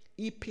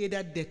 He paid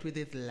that debt with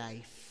his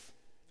life.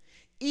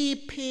 He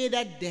paid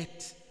a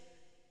debt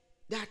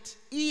that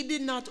he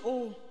did not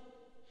owe.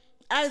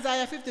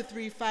 Isaiah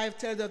 53:5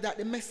 tells us that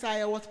the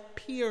Messiah was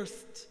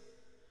pierced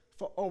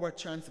for our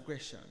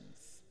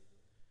transgressions.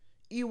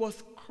 He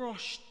was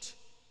crushed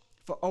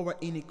for our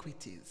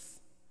iniquities.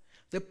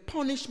 The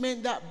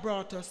punishment that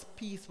brought us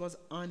peace was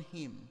on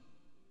him,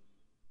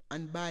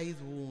 and by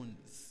his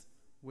wounds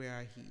we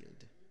are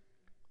healed.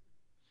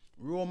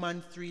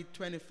 Romans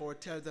 3:24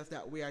 tells us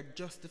that we are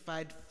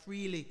justified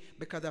freely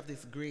because of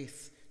this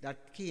grace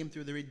that came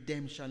through the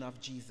redemption of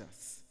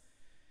Jesus.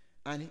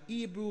 And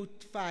Hebrews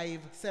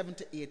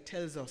 5:7-8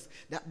 tells us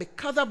that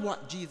because of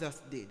what Jesus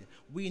did,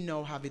 we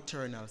now have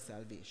eternal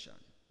salvation.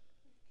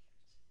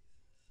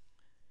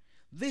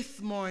 This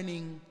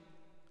morning,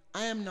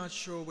 I am not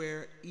sure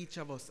where each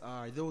of us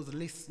are, those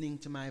listening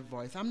to my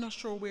voice. I'm not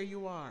sure where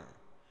you are.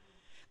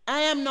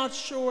 I am not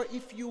sure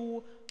if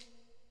you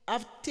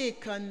have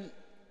taken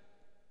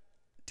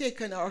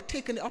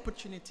the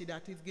opportunity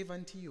that is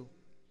given to you.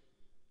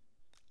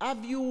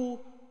 Have you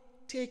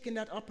taken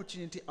that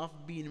opportunity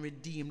of being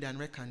redeemed and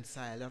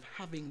reconciled, of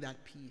having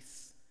that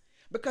peace?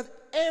 Because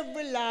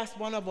every last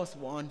one of us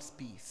wants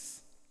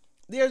peace.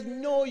 There's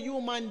no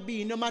human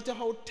being, no matter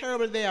how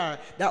terrible they are,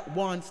 that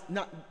want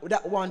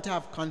to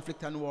have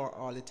conflict and war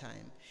all the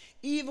time.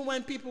 Even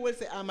when people will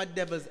say, I'm a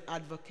devil's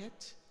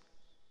advocate,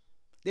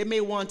 they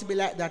may want to be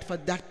like that for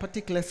that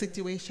particular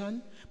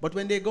situation, but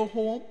when they go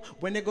home,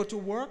 when they go to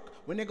work,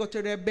 when they go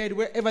to their bed,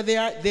 wherever they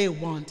are, they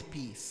want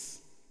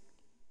peace.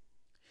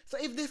 So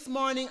if this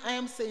morning I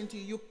am saying to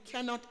you, you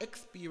cannot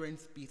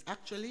experience peace,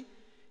 actually,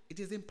 it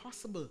is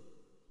impossible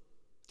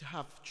to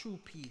have true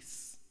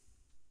peace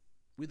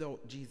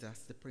without Jesus,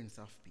 the Prince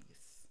of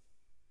Peace.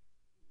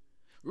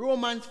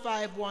 Romans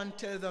 5:1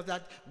 tells us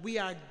that we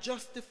are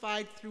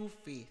justified through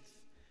faith,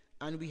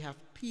 and we have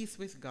peace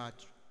with God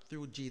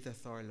through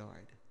Jesus our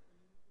Lord.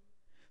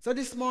 So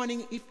this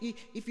morning,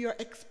 if you're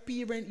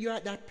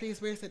at that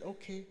place where you said,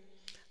 okay,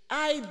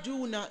 I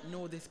do not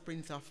know this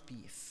Prince of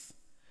Peace.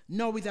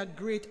 Now is a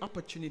great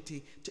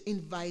opportunity to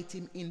invite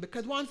him in,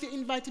 because once you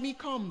invite him, he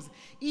comes.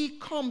 He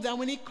comes, and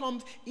when he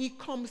comes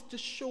to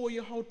show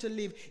you how to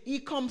live. He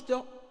comes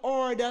to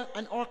order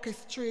and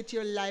orchestrate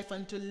your life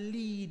and to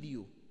lead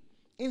you,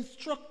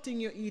 instructing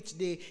you each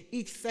day,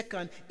 each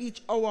second,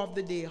 each hour of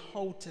the day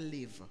how to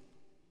live.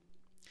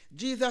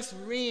 Jesus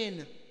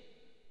reigned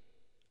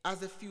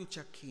as a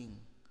future king.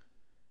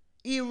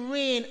 He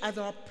reigned as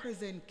our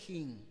present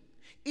king.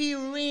 He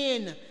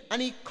reigned,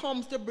 and he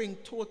comes to bring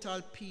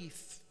total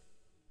peace.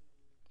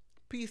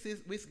 Peace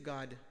with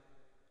God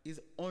is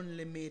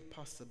only made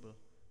possible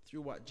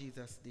through what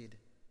Jesus did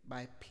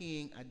by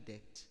paying a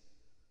debt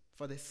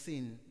for the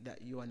sin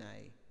that you and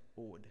I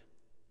owed.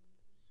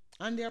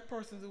 And there are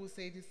persons who will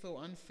say it is so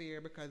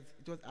unfair because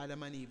it was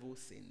Adam and Eve who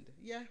sinned.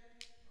 Yeah.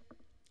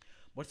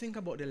 But think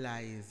about the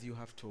lies you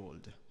have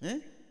told.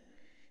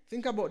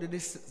 Think about the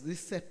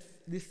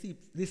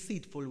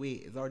deceitful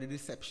ways or the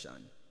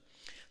deception.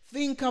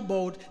 Think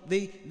about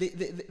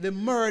the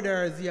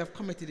murders you have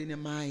committed in your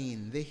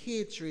mind, the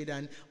hatred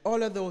and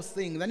all of those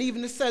things, and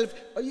even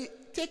the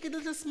take it a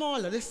little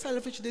smaller, the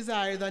selfish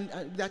desires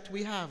that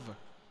we have.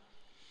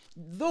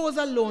 Those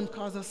alone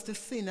cause us to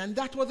sin, and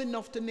that was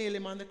enough to nail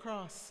him on the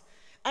cross.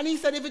 And he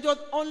said, if it was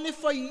only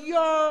for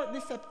your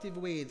deceptive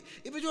ways,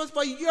 if it was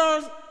for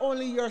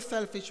only your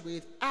selfish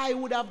ways, I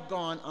would have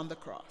gone on the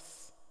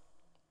cross.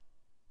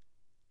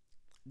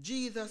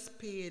 Jesus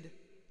paid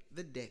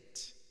the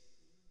debt.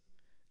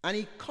 And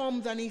he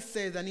comes and he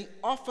says, and he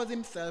offers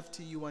himself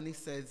to you and he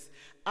says,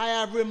 I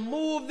have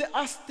removed the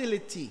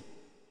hostility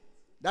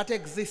that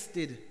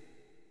existed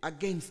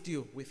against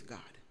you with God.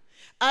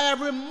 I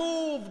have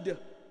removed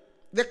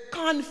the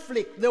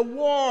conflict, the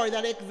war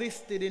that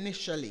existed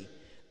initially.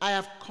 I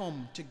have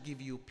come to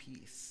give you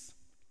peace.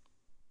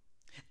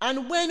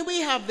 And when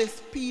we have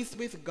this peace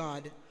with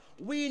God,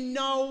 we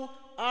now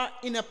are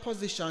in a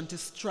position to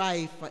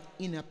strive for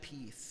inner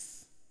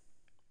peace.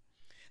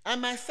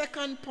 And my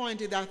second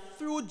point is that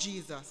through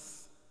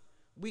Jesus,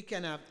 we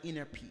can have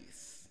inner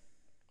peace.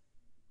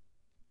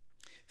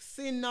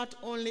 Sin not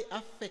only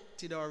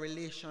affected our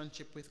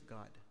relationship with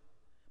God,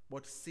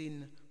 but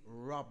sin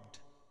robbed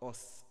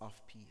us of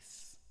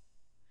peace.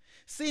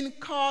 Sin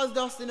caused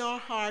us in our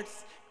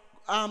hearts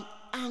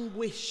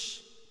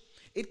anguish.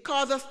 It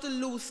caused us to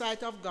lose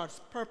sight of God's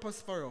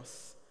purpose for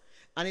us,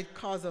 and it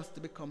caused us to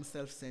become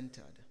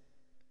self-centered.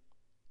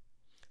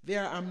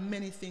 There are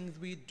many things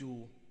we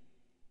do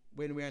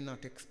when we are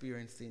not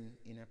experiencing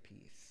inner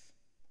peace.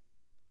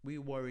 We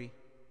worry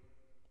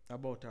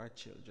about our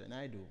children.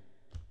 I do.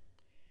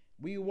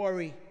 We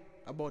worry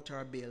about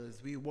our bills.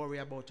 We worry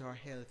about our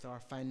health, our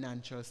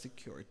financial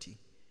security.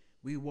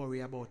 We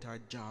worry about our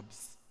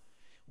jobs.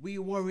 We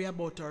worry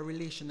about our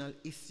relational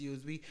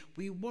issues.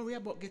 We worry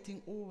about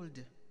getting old.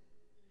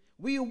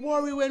 We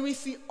worry when we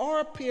see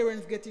our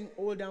parents getting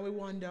old and we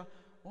wonder,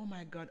 oh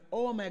my God,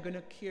 how am I going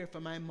to care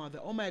for my mother?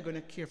 How am I going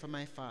to care for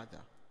my father?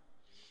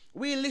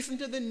 We listen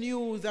to the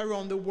news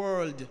around the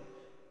world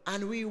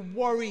and we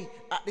worry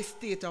at the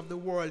state of the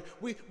world.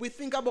 We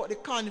think about the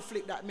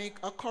conflict that may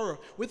occur.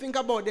 We think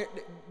about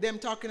them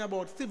talking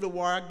about civil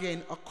war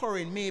again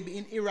occurring maybe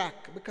in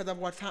Iraq because of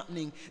what's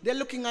happening. They're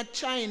looking at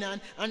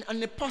China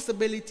and the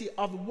possibility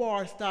of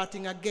war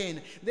starting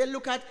again. They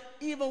look at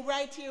even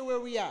right here where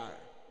we are.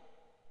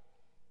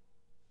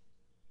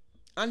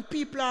 And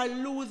people are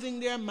losing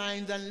their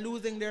minds and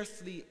losing their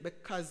sleep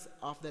because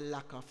of the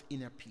lack of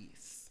inner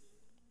peace.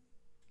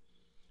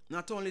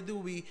 Not only do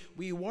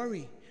we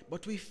worry,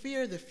 but we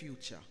fear the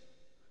future.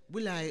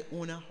 Will I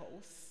own a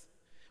house?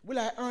 Will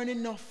I earn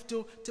enough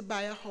to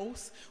buy a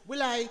house?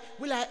 Will I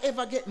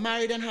ever get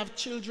married and have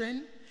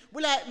children?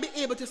 Will I be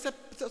able to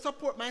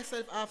support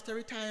myself after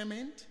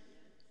retirement?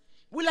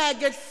 Will I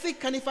get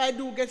sick, and if I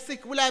do get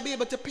sick, will I be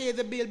able to pay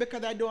the bill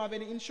because I don't have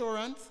any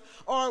insurance?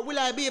 Or will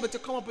I be able to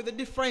come up with the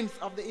difference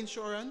of the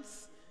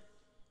insurance?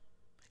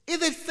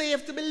 Is it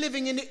safe to be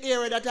living in the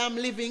area that I'm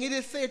living? Is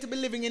it safe to be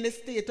living in the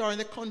state or in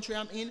the country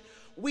I'm in?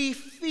 We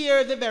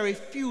fear the very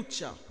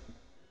future.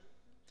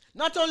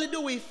 Not only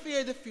do we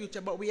fear the future,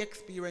 but we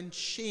experience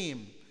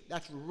shame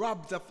that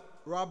robs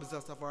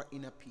us of our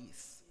inner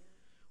peace.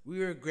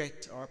 We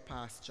regret our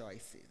past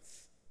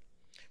choices.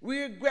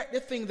 We regret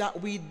the thing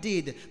that we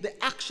did,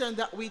 the action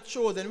that we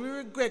chose, and we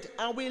regret,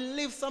 and we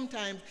live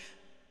sometimes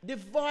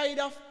devoid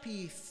of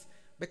peace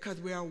because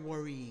we are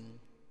worrying,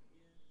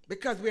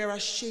 because we are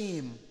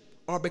ashamed,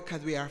 or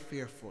because we are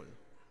fearful.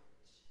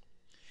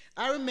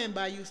 I remember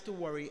I used to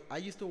worry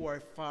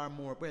far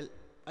more. Well,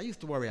 I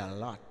used to worry a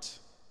lot.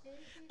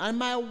 And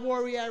my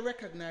worry, I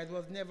recognized,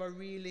 was never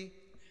really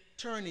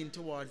turning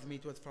towards me.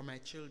 It was for my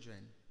children.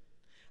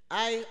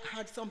 I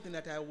had something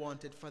that I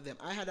wanted for them.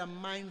 I had a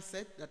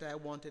mindset that I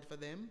wanted for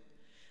them.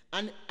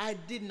 And I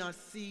did not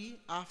see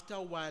after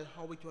a while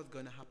how it was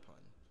going to happen.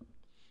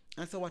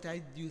 And so what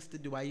I used to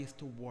do, I used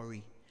to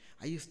worry.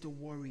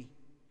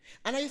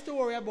 And I used to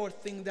worry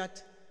about things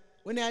that,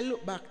 when I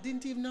look back,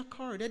 didn't even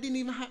occur. They didn't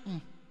even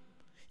happen.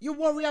 You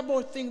worry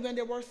about things when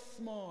they were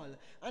small.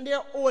 And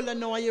they're older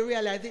now and you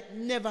realize it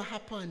never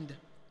happened.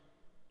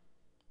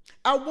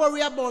 I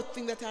worry about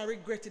things that I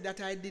regretted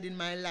that I did in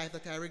my life,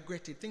 that I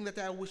regretted. Things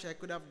that I wish I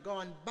could have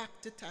gone back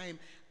to time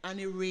and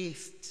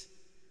erased.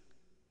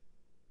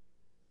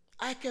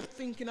 I kept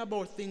thinking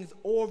about things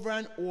over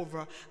and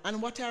over.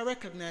 And what I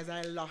recognized,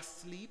 I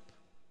lost sleep.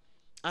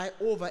 I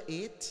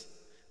overate.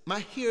 My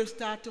hair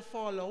started to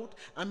fall out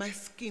and my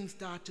skin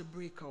started to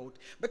break out.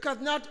 Because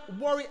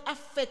worry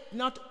affects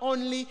not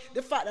only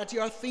the fact that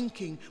you are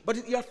thinking,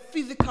 but your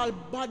physical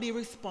body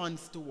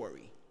responds to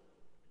worry.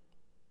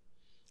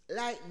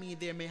 Like me,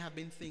 there may have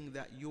been things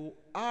that you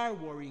are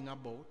worrying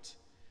about,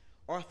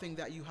 or things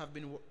that you have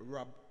been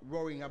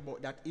worrying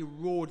about that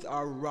erodes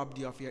or robbed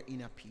you of your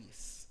inner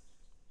peace.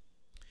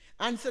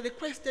 And so the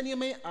question you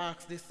may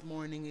ask this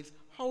morning is,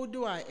 how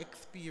do I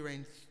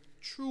experience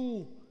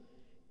true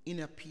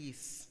inner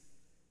peace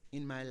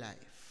in my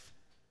life?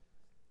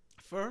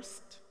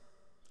 First,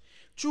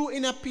 true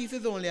inner peace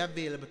is only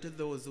available to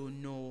those who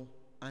know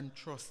and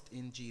trust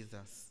in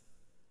Jesus,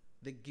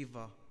 the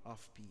giver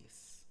of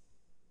peace.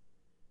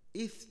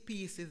 His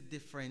peace is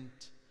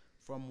different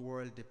from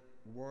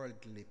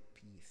worldly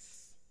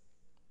peace.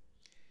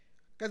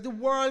 Because the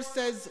world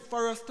says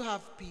for us to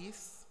have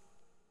peace,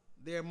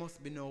 there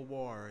must be no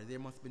war, there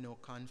must be no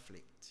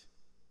conflict.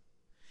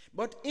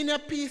 But inner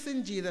peace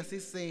in Jesus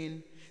is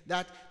saying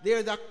that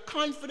there's a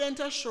confident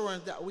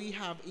assurance that we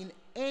have in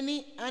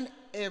any and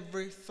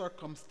every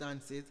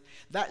circumstances,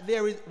 that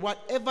there is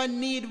whatever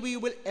need we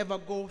will ever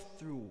go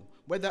through,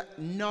 whether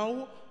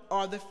now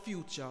or the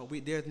future,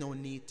 there's no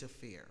need to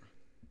fear.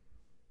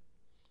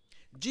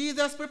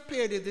 Jesus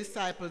prepared his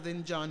disciples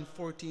in John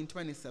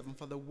 14:27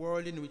 for the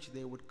world in which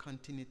they would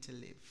continue to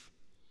live.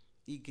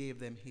 He gave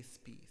them his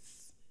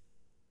peace.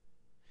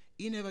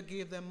 He never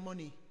gave them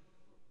money.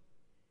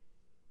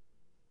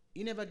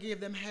 He never gave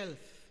them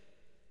health.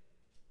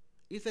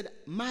 He said,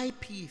 my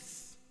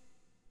peace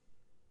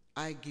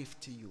I give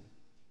to you.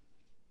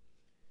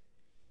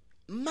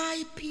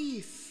 My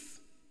peace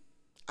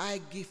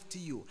I give to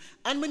you.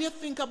 And when you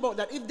think about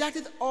that, if that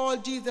is all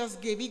Jesus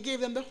gave, he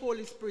gave them the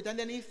Holy Spirit, and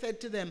then he said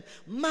to them,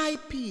 my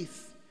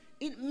peace,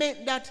 it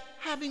meant that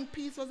having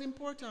peace was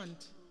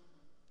important.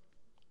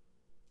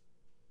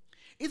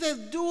 He says,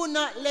 do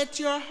not let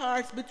your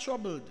hearts be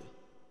troubled,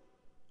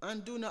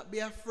 and do not be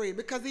afraid,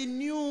 because he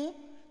knew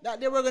that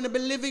they were going to be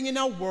living in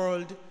a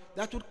world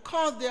that would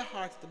cause their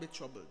hearts to be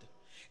troubled.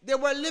 They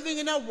were living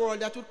in a world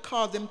that would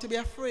cause them to be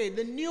afraid.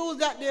 The news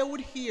that they would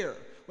hear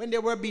when they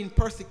were being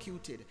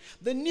persecuted,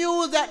 the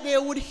news that they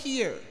would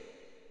hear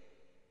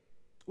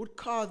would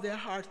cause their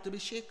hearts to be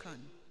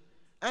shaken.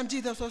 And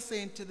Jesus was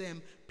saying to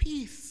them,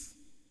 peace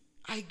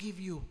I give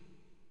you.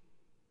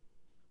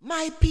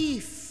 My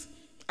peace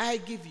I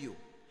give you.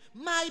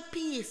 My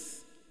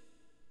peace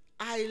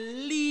I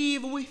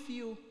leave with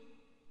you.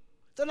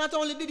 So not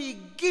only did he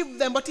give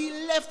them, but he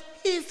left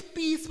his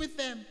peace with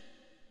them.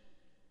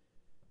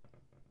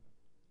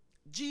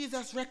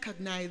 Jesus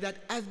recognized that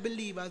as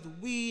believers,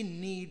 we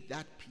need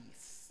that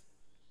peace.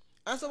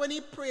 And so when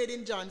he prayed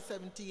in John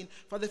 17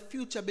 for the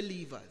future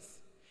believers,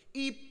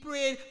 he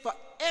prayed for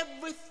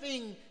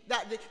everything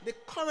that the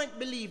current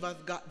believers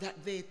got,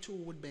 that they too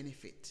would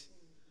benefit.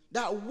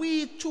 That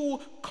we too,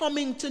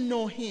 coming to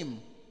know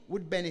him,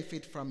 would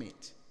benefit from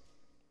it.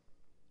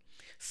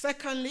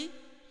 Secondly,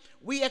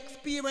 we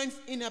experience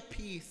inner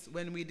peace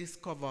when we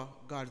discover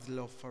God's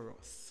love for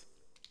us.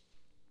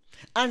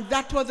 And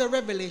that was a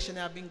revelation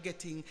I've been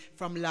getting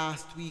from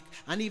last week,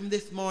 and even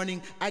this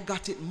morning I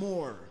got it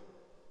more.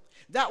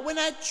 That when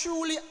I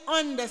truly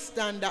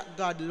understand that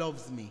God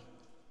loves me,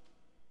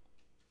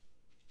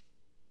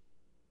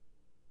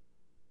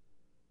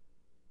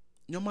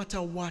 no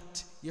matter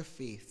what you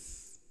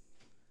face,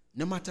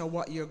 no matter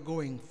what you're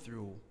going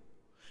through,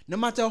 no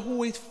matter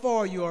who is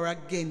for you or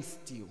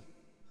against you,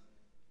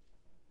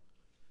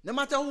 no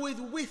matter who is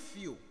with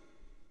you,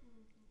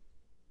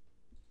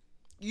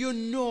 you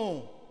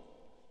know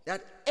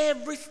that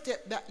every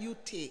step that you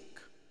take,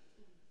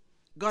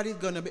 God is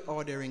going to be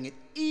ordering it,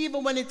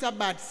 even when it's a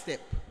bad step.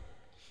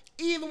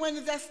 Even when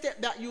it's a step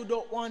that you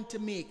don't want to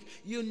make,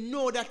 you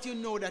know that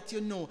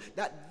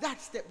that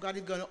step God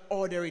is going to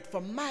order it for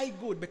my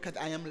good, because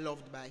I am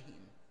loved by him.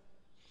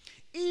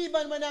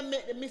 Even when I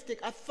made the mistake,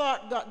 I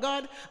thought,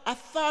 God, I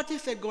thought you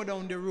said go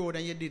down the road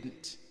and you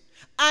didn't.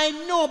 I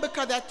know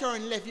because I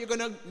turned left, you're going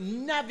to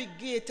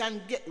navigate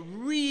and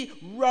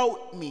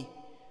reroute me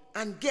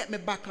and get me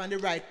back on the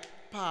right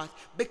path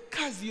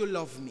because you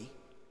love me.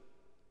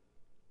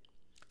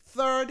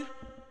 Third,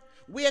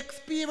 we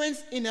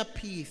experience inner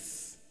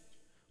peace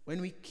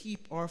when we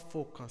keep our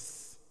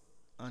focus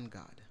on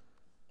God.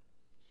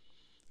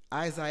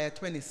 Isaiah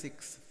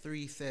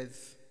 26:3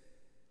 says,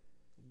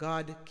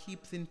 God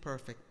keeps in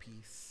perfect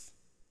peace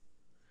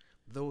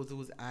those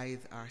whose eyes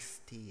are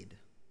stayed,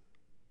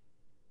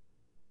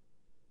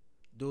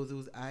 those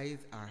whose eyes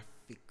are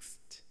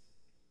fixed,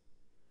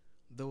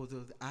 those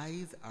whose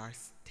eyes are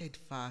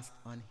steadfast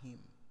on him.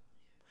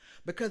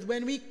 Because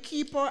when we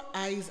keep our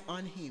eyes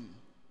on him,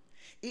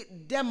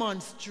 it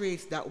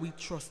demonstrates that we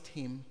trust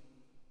him.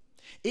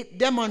 It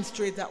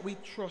demonstrates that we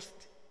trust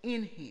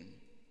in him.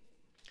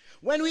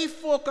 When we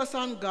focus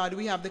on God,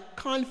 we have the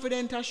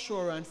confident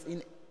assurance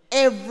in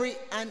every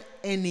and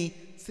any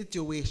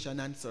situation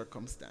and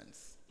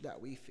circumstance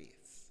that we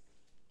face.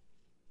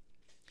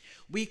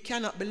 We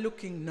cannot be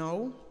looking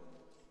now,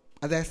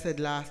 as I said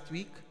last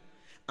week,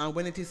 and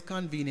when it is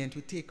convenient,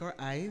 we take our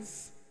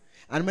eyes,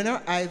 and when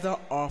our eyes are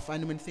off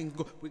and when things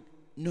go,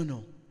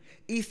 no.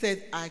 He says,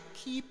 I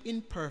keep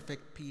in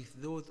perfect peace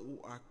those who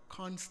are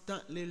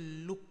constantly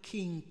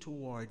looking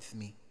towards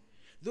me.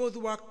 Those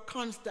who are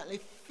constantly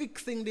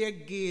fixing their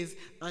gaze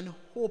and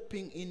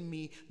hoping in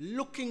me,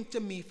 looking to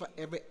me for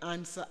every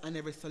answer and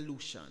every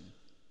solution.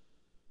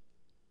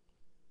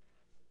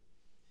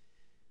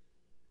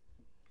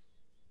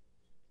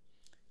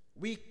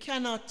 We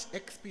cannot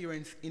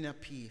experience inner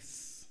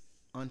peace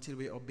until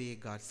we obey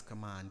God's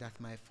command. That's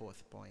my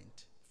fourth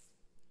point.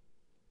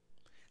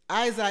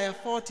 Isaiah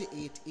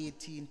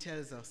 48:18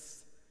 tells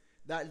us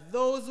that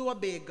those who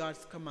obey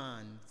God's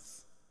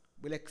commands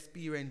will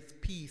experience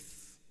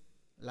peace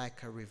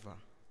like a river.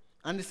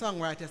 And the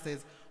songwriter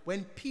says,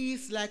 when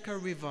peace like a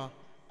river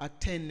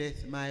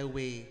attendeth my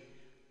way,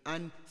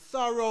 and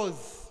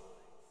sorrows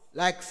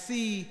like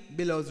sea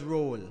billows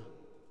roll,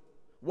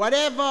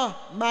 whatever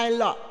my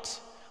lot,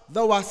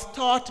 thou hast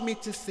taught me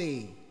to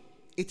say,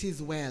 it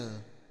is well,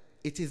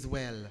 it is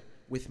well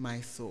with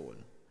my soul.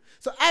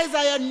 So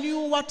Isaiah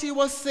knew what he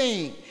was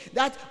saying,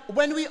 that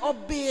when we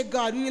obey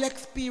God, we will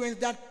experience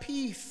that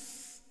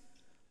peace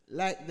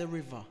like the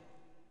river.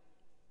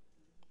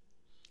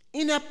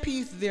 Inner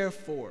peace,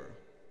 therefore,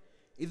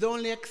 is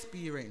only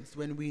experienced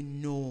when we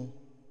know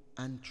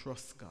and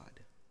trust God.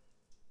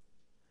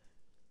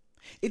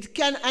 It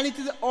can, and it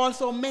is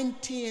also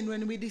maintained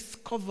when we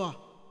discover.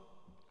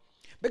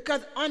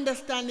 Because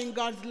understanding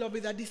God's love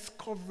is a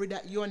discovery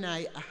that you and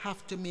I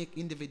have to make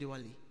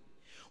individually.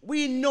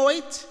 We know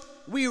it,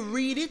 we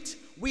read it,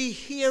 we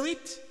hear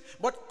it,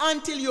 but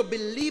until you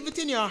believe it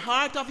in your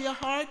heart of your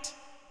heart,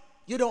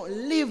 you don't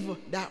live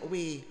that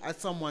way as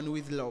someone who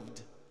is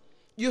loved.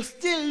 You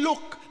still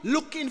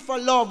looking for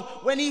love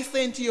when he's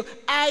saying to you,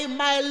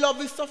 my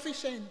love is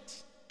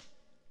sufficient.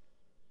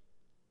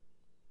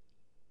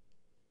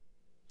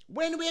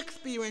 When we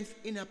experience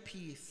inner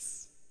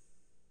peace,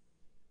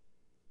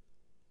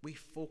 we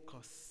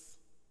focus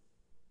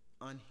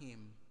on him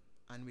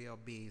and we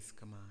obey his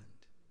command.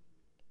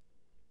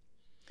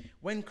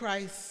 When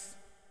Christ,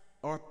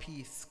 our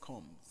peace,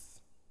 comes,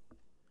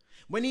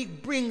 when he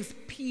brings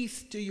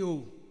peace to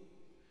you,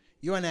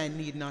 you and I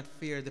need not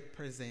fear the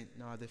present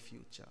nor the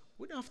future.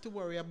 We don't have to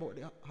worry about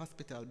the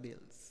hospital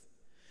bills.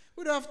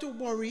 We don't have to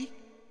worry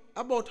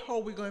about how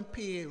we're going to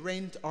pay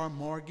rent or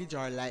mortgage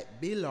or light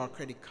bill or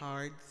credit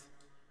cards.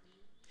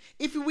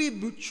 If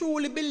we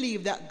truly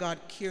believe that God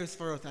cares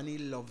for us and he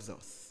loves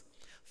us,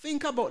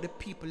 think about the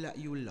people that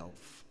you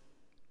love.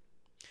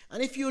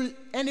 And if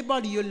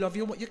anybody you love,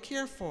 you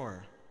care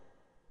for.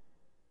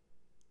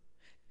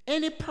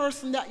 Any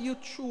person that you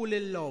truly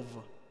love,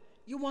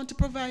 you want to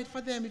provide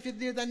for them. If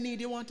there's a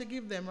need, you want to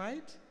give them,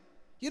 right?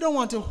 You don't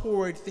want to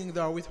hoard things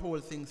or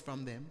withhold things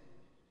from them.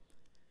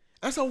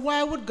 And so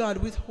why would God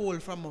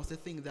withhold from us the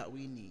things that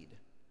we need?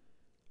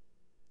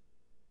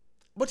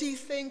 But he's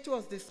saying to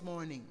us this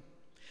morning,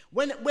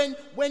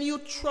 when you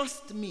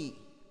trust me,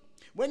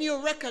 when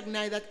you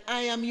recognize that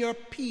I am your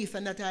peace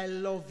and that I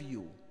love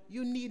you,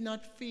 you need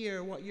not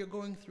fear what you're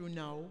going through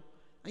now,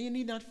 and you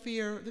need not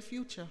fear the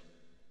future.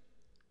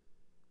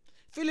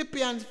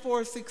 Philippians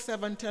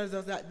 4:6-7 tells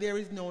us that there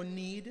is no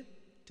need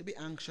to be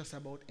anxious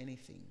about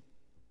anything.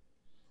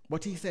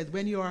 But he says,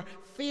 when you are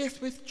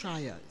faced with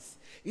trials,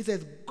 he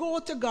says, go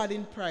to God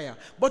in prayer.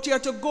 But you are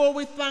to go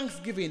with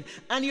thanksgiving,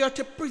 and you are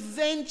to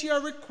present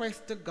your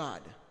request to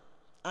God.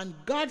 And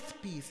God's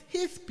peace,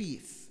 his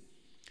peace,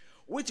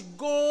 which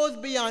goes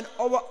beyond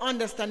our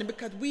understanding,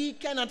 because we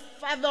cannot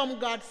fathom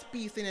God's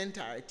peace in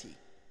entirety.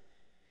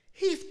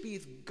 His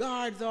peace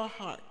guards our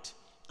heart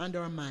and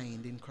our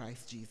mind in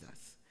Christ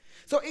Jesus.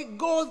 So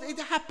it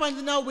happens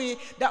in a way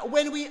that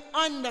when we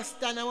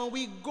understand and when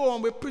we go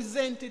and we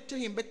present it to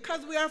him,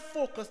 because we are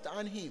focused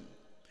on him,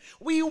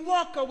 we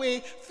walk away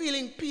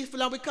feeling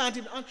peaceful and we can't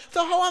even.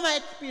 So how am I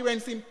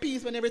experiencing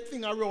peace when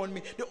everything around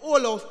me, the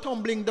whole house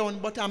tumbling down,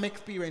 but I'm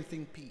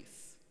experiencing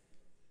peace?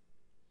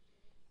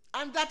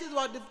 And that is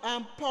what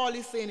Paul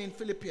is saying in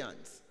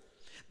Philippians.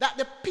 That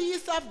the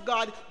peace of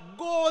God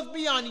goes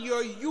beyond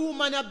your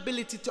human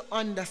ability to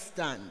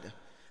understand.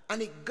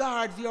 And it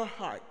guards your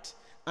heart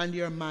and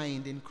your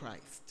mind in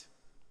Christ.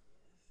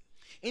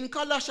 In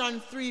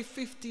Colossians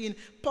 3:15,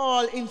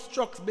 Paul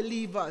instructs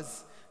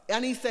believers,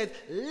 and he says,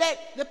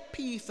 let the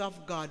peace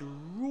of God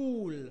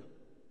rule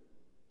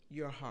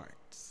your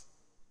hearts.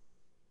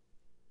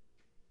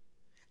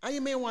 And you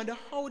may wonder,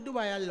 how do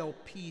I allow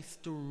peace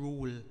to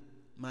rule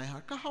my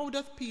heart? How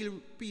does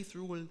peace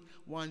rule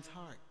one's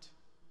heart?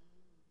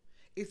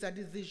 It's a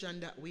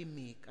decision that we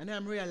make. And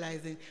I'm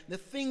realizing the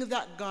things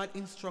that God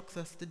instructs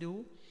us to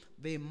do,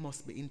 they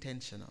must be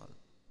intentional.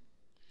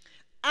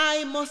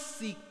 I must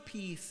seek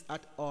peace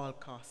at all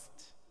cost.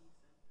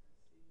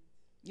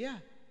 Yeah.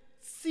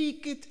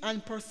 Seek it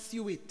and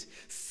pursue it.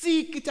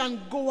 Seek it and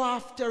go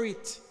after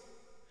it.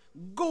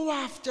 Go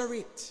after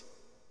it.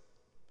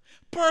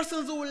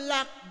 Persons who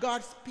lack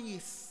God's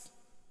peace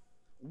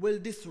will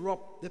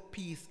disrupt the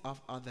peace of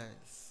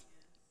others.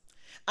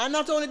 And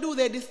not only do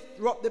they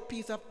disrupt the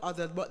peace of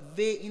others, but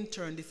they in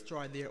turn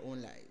destroy their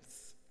own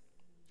lives.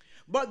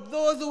 But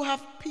those who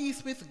have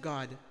peace with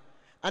God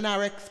and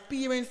are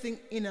experiencing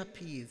inner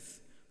peace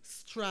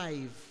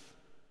strive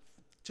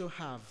to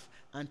have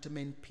and to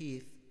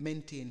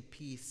maintain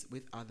peace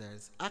with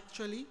others.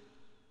 Actually,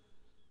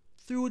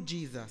 through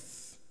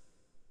Jesus,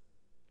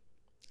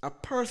 a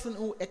person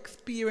who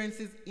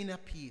experiences inner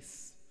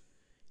peace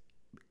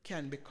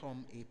can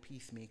become a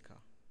peacemaker.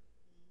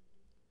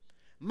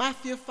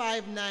 Matthew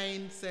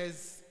 5:9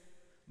 says,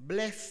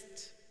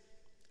 blessed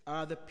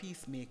are the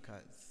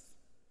peacemakers,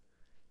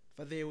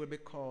 for they will be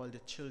called the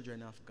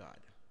children of God.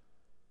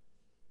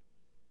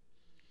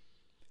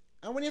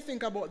 And when you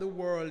think about the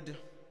world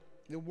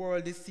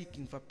is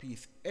seeking for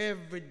peace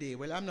every day.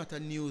 Well, I'm not a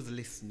news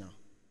listener.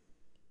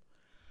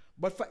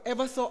 But for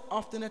ever so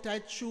often that I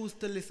choose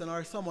to listen,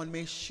 or someone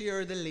may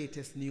share the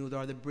latest news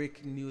or the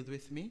breaking news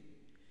with me,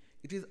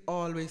 it is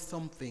always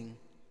something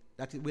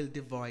that it will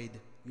devoid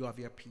you of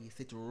your peace.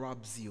 It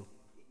robs you.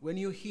 When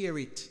you hear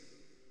it,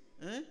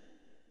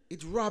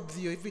 it robs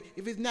you.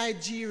 If it's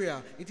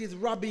Nigeria, it is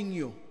robbing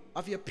you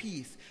of your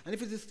peace. And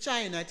if it is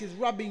China, it is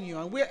robbing you.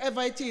 And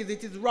wherever it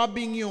is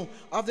robbing you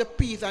of the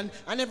peace. And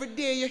every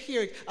day you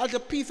hear it, as a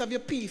piece of your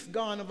peace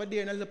gone over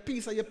there, and as a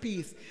piece of your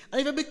peace.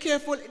 And if you be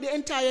careful, the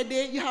entire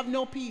day you have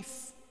no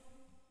peace.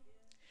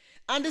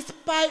 And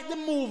despite the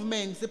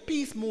movements, the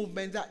peace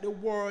movements that the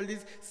world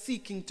is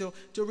seeking to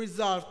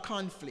resolve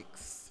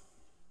conflicts,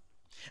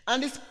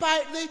 and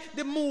despite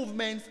the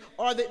movements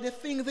or the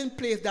things in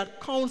place that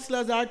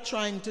counselors are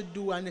trying to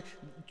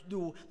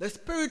do, the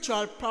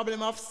spiritual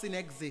problem of sin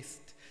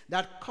exists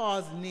that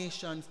cause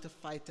nations to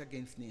fight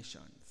against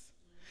nations.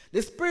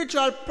 The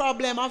spiritual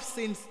problem of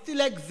sin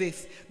still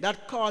exists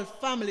that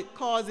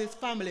causes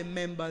family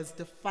members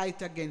to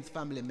fight against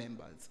family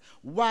members,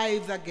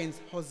 wives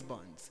against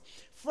husbands,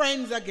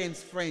 friends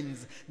against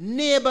friends,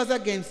 neighbors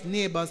against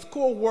neighbors,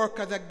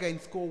 co-workers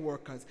against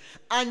co-workers.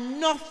 And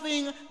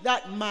nothing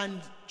that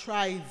man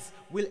tries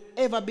will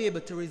ever be able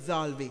to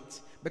resolve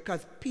it,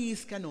 because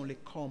peace can only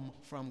come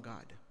from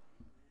God.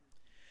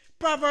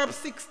 Proverbs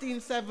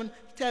 16:7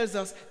 tells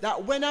us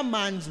that when a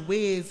man's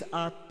ways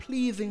are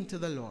pleasing to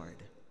the Lord,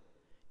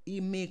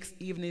 he makes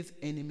even his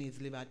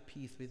enemies live at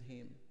peace with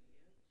him.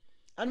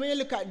 And when you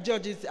look at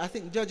Judges, I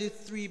think Judges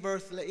 3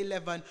 verse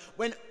 11,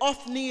 when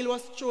Othniel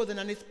was chosen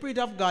and the Spirit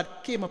of God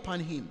came upon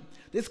him,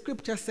 the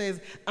scripture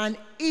says, and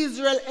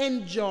Israel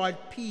enjoyed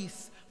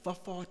peace for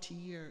 40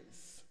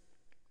 years.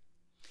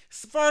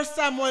 1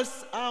 Samuel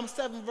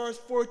 7 verse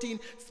 14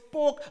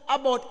 spoke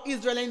about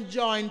Israel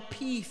enjoying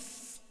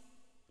peace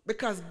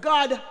because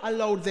God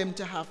allowed them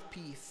to have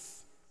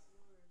peace.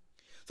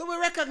 So we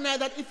recognize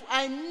that if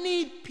I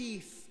need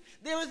peace,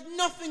 there is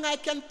nothing I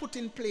can put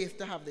in place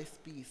to have this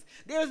peace.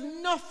 There is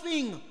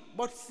nothing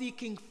but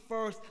seeking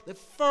first. The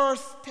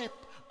first step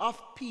of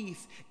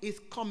peace is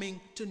coming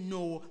to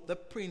know the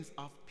Prince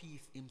of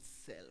Peace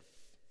himself.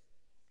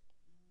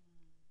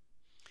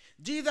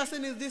 Jesus,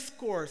 in his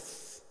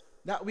discourse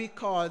that we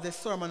call the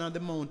Sermon on the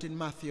Mount in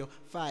Matthew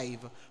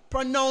 5,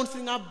 pronounces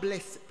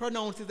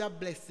a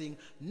blessing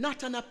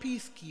not on a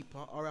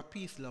peacekeeper or a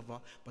peace lover,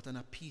 but on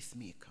a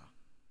peacemaker.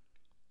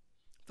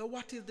 So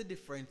what is the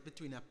difference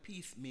between a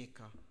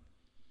peacemaker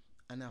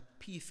and a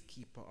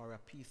peacekeeper or a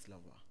peace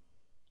lover?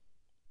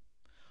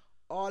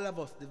 All of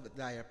us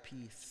desire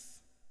peace.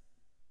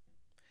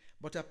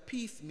 But a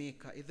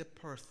peacemaker is a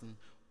person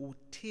who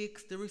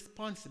takes the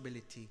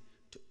responsibility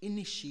to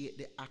initiate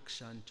the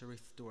action to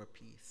restore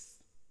peace.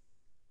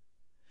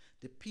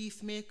 The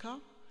peacemaker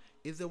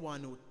is the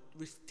one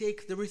who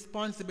takes the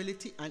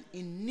responsibility and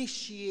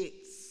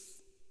initiates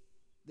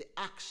the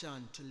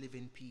action to live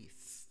in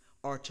peace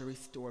or to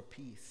restore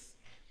peace.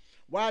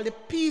 While the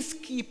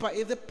peacekeeper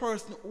is the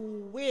person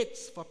who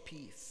waits for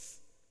peace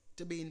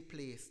to be in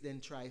place,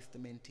 then tries to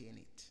maintain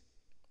it.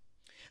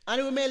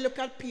 And we may look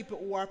at people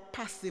who are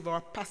passive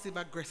or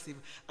passive-aggressive,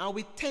 and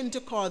we tend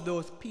to call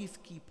those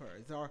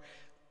peacekeepers.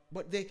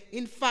 But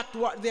in fact,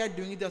 what they are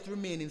doing is just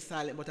remaining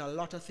silent, but a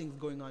lot of things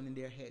going on in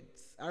their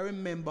heads. I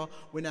remember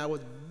when I was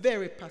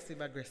very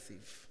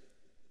passive-aggressive.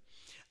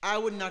 I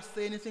would not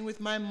say anything with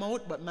my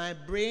mouth, but my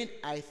brain,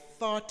 I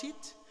thought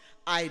it,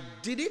 I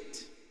did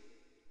it,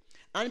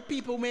 and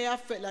people may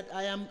have felt that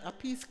I am a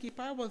peacekeeper.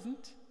 I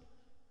wasn't.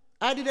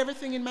 I did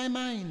everything in my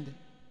mind.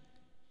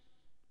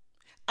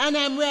 And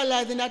I'm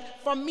realizing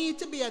that for me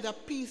to be as a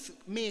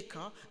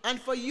peacemaker and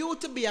for you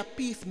to be a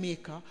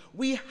peacemaker,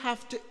 we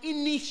have to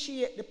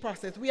initiate the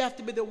process. We have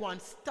to be the one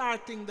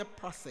starting the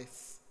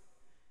process.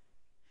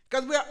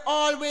 Because we're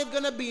always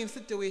going to be in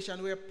situations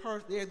where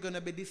there's going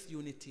to be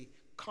disunity,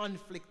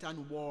 conflict,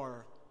 and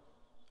war.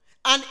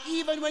 And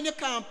even when you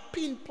can't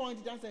pinpoint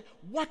it and say,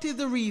 what is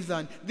the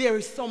reason? There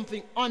is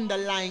something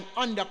underlying,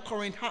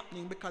 undercurrent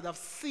happening because of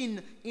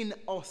sin in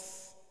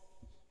us.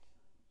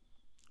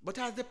 But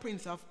as the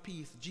Prince of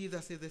Peace,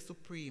 Jesus is the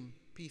supreme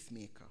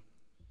peacemaker.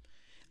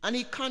 And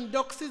he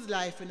conducts his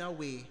life in a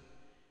way,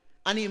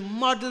 and he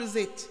models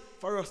it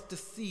for us to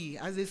see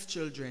as his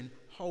children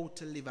how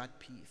to live at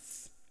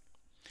peace.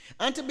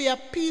 And to be a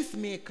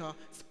peacemaker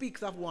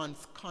speaks of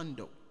one's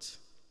conduct.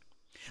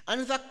 And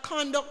it's a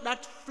conduct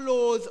that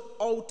flows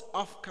out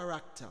of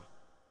character.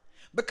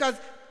 Because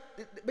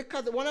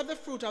one of the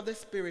fruit of the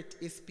Spirit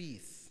is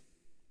peace.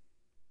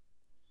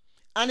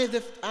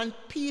 And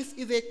peace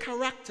is a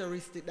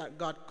characteristic that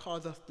God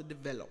calls us to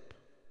develop.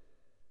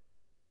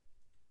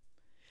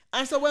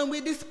 And so when we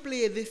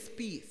display this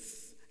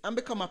peace and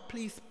become a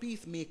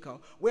peacemaker,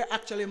 we're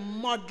actually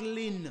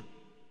modeling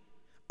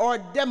or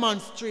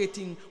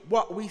demonstrating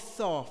what we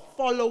saw,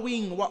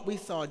 following what we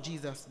saw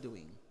Jesus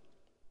doing.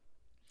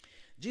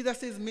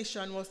 Jesus'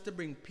 mission was to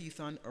bring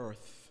peace on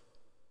earth.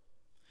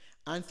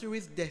 And through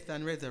his death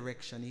and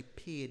resurrection, he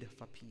paid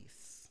for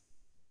peace.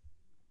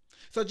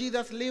 So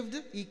Jesus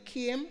lived, he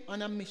came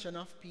on a mission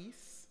of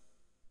peace.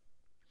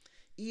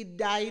 He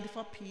died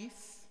for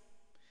peace,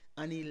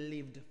 and he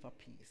lived for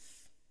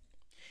peace.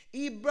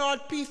 He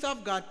brought peace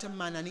of God to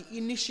man, and he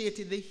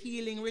initiated the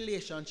healing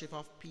relationship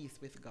of peace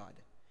with God.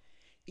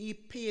 He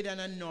paid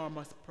an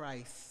enormous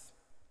price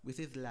with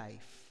his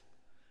life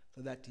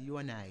so that you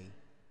and I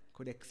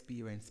could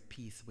experience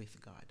peace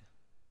with God.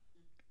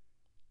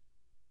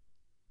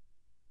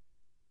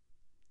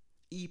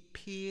 He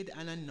paid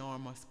an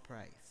enormous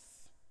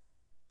price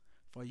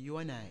for you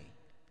and I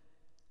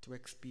to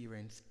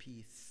experience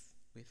peace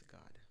with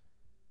God.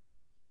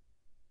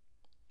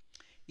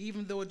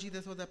 Even though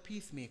Jesus was a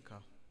peacemaker,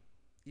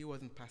 he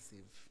wasn't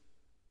passive.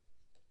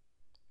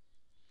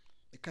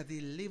 Because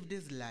he lived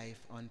his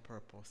life on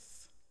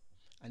purpose.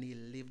 And he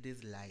lived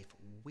his life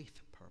with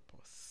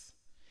purpose.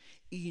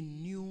 He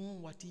knew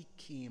what he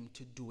came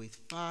to do. His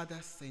Father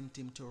sent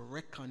him to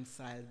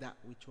reconcile that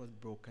which was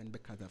broken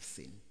because of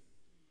sin.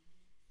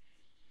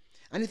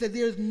 And he said,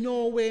 there is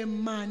no way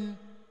man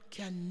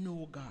can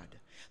know God.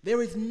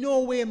 There is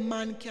no way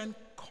man can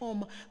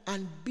come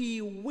and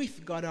be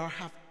with God or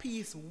have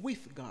peace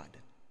with God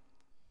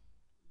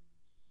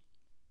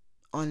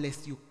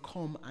unless you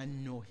come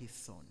and know his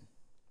Son.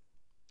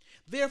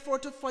 Therefore,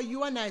 for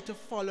you and I to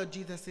follow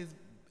Jesus'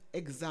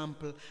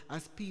 example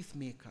as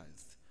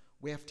peacemakers,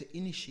 we have to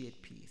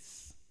initiate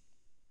peace.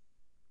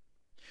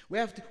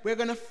 We're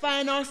going to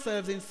find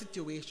ourselves in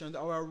situations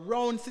or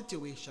around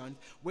situations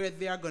where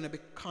there are going to be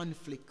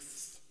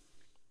conflicts.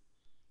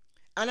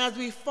 And as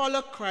we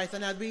follow Christ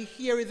and as we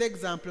hear his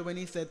example when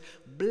he said,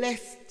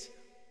 blessed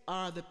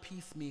are the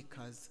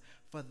peacemakers,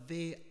 for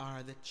they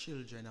are the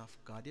children of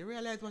God. You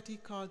realize what he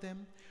called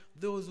them?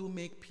 Those who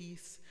make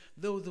peace,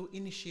 those who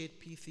initiate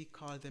peace, he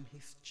called them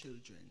his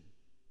children.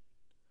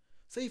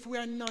 So if we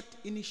are not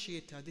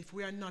initiators, if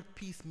we are not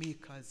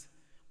peacemakers,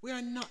 we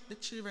are not the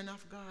children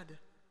of God.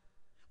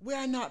 We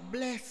are not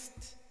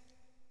blessed.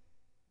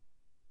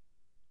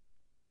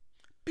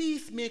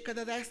 Peacemakers,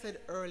 as I said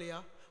earlier,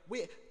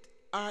 we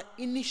are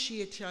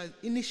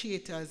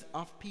initiators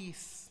of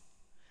peace,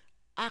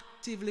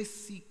 actively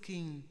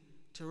seeking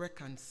to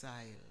reconcile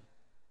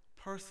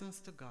persons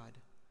to God,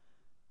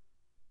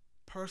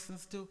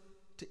 persons to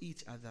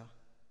each other,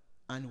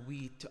 and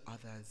we to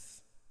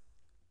others.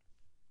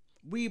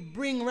 We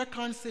bring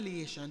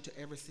reconciliation to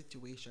every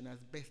situation as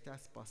best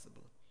as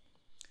possible,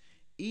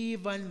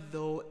 even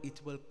though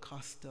it will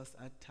cost us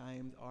at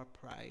times our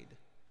pride.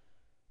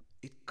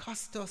 It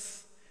costs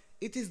us.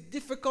 It is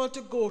difficult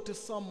to go to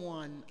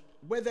someone,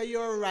 whether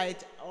you're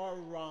right or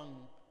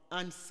wrong,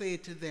 and say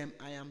to them,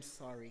 I am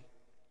sorry.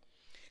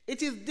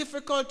 It is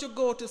difficult to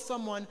go to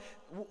someone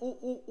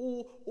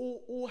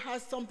who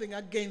has something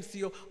against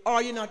you,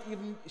 or you're not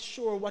even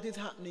sure what is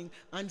happening,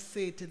 and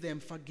say to them,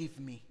 forgive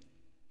me.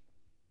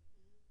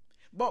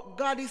 But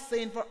God is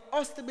saying for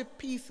us to be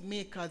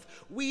peacemakers,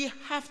 we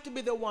have to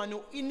be the one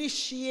who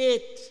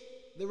initiate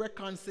the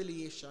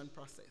reconciliation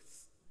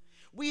process.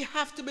 We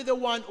have to be the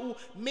one who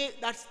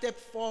make that step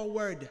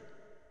forward.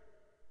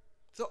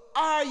 So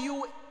are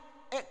you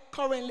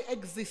currently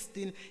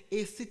existing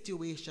a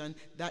situation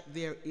that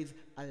there is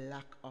a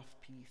lack of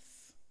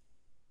peace?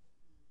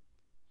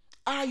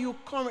 Are you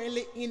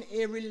currently in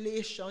a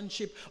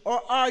relationship,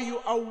 or are you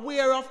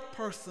aware of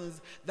persons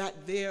that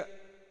there's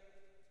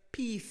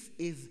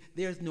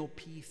no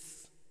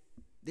peace?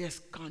 There's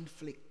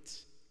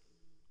conflict.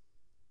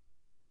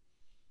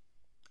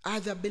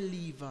 As a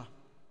believer,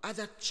 as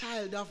a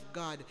child of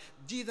God,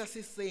 Jesus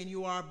is saying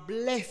you are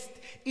blessed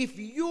if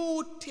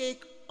you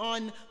take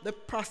on the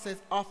process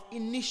of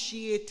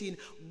initiating,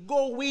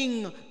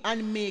 going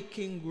and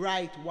making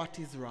right what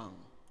is wrong.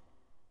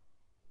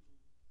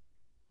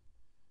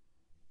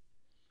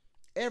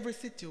 Every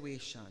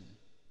situation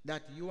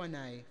that you and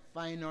I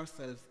find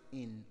ourselves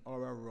in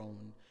or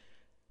around,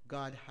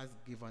 God has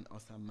given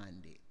us a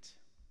mandate.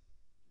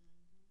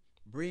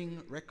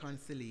 Bring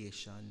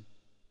reconciliation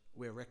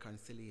where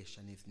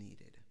reconciliation is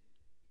needed.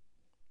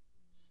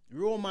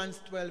 Romans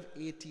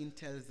 12:18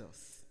 tells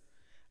us,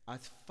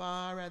 as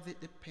far as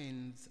it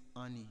depends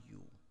on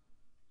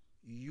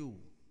you,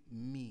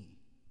 me,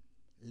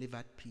 live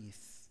at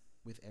peace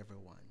with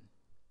everyone.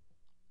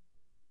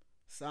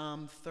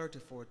 Psalm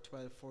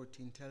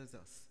 34:12-14 tells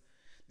us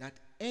that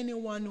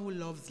anyone who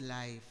loves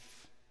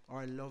life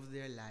or loves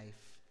their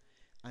life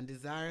and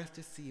desires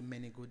to see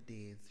many good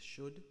days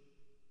should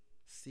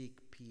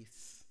seek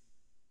peace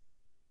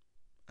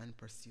and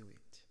pursue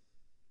it.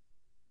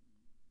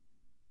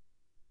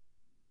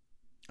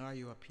 Are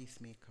you a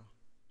peacemaker?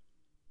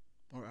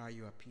 Or are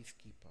you a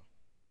peacekeeper?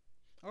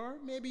 Or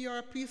maybe you're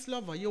a peace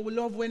lover. You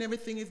love when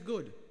everything is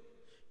good.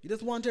 You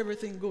just want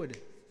everything good.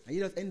 And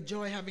you just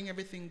enjoy having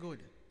everything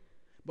good.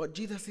 But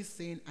Jesus is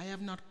saying, I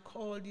have not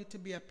called you to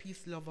be a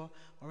peace lover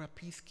or a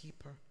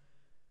peacekeeper.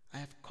 I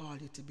have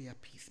called you to be a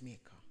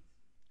peacemaker.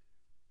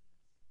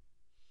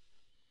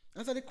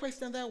 And so the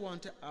question that I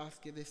want to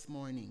ask you this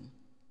morning,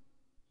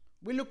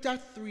 we looked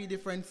at 3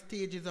 different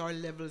stages or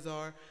levels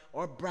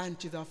or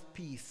branches of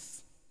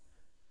peace.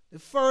 The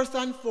first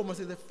and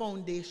foremost is the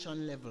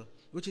foundation level,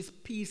 which is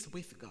peace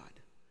with God.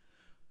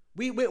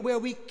 Where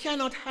we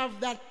cannot have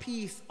that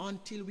peace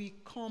until we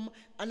come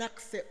and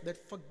accept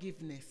that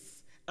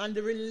forgiveness and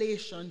the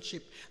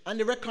relationship and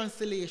the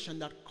reconciliation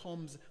that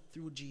comes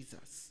through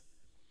Jesus.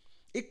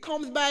 It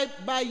comes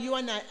by you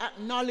and I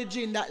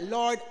acknowledging that,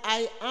 Lord,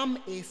 I am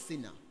a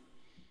sinner.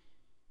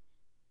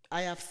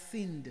 I have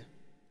sinned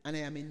and I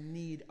am in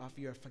need of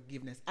your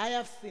forgiveness. I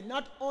have sinned.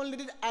 Not only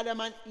did Adam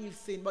and Eve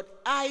sin,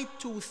 but I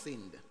too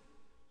sinned.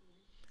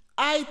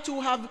 I too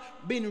have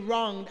been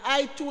wronged.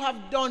 I too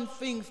have done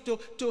things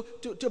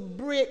to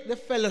break the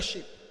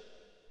fellowship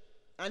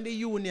and the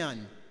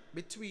union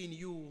between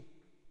you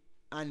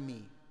and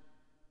me.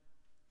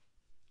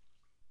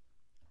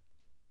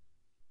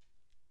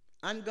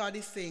 And God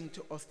is saying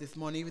to us this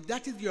morning, if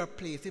that is your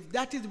place, if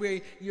that is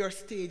where your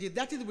stage, if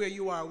that is where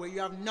you are, where you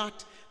have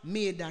not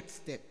made that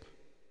step,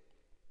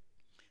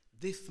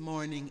 this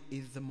morning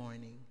is the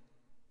morning.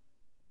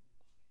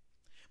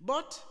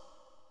 But,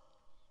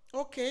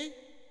 okay,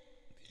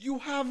 you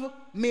have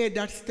made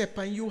that step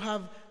and you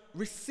have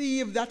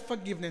received that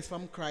forgiveness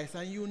from Christ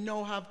and you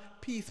now have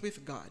peace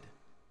with God.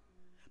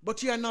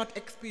 But you are not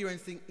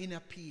experiencing inner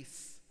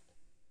peace.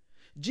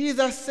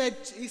 Jesus said,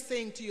 he's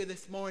saying to you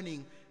this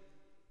morning,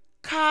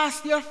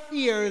 cast your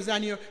fears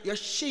and your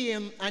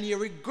shame and your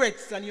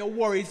regrets and your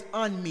worries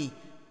on me.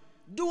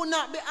 Do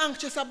not be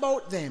anxious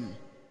about them,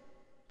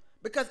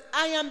 because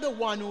I am the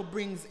one who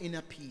brings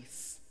inner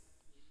peace.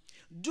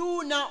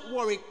 Do not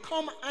worry.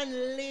 Come and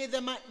lay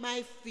them at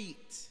my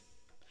feet.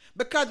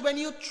 Because when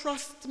you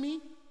trust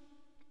me,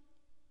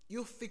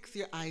 you fix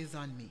your eyes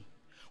on me.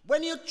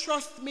 When you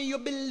trust me, you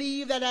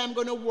believe that I am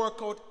going to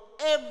work out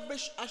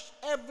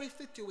every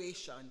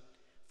situation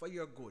for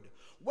your good.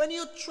 When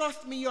you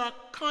trust me, you are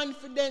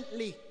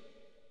confidently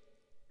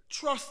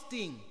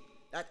trusting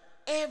that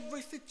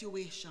every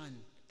situation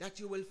that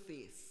you will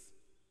face,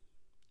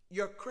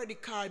 your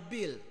credit card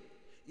bill,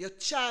 your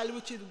child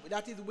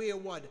that is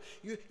wayward,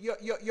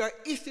 your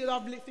issue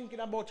of thinking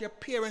about your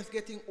parents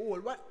getting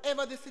old,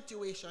 whatever the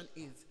situation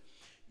is,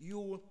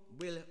 you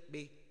will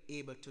be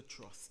able to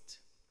trust.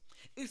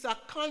 It's a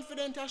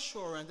confident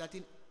assurance that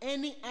in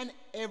any and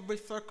every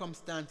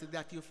circumstance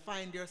that you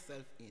find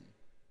yourself in,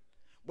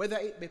 whether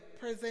it be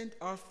present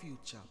or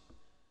future,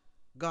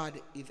 God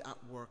is at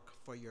work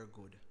for your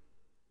good.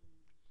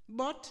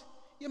 But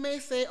you may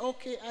say,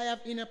 okay, I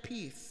have inner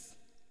peace.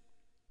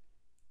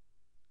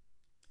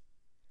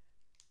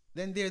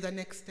 Then there's the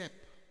next step.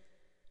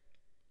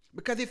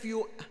 Because if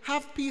you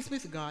have peace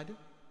with God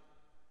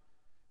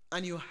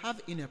and you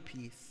have inner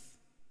peace,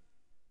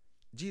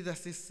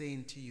 Jesus is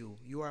saying to you,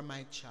 you are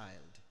my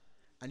child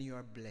and you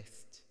are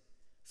blessed.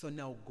 So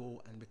now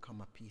go and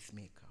become a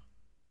peacemaker.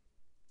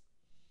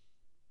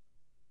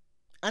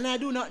 And I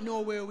do not know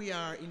where we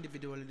are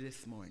individually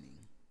this morning,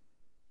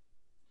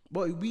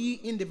 but we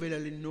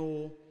individually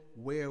know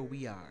where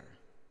we are.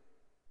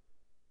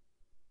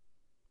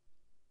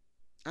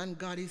 And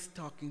God is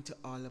talking to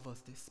all of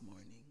us this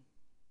morning.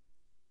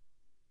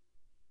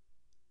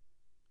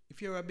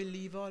 If you're a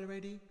believer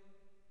already,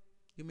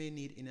 you may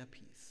need inner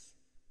peace.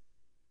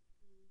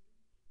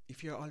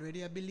 If you're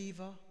already a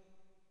believer,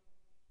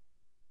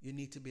 you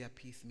need to be a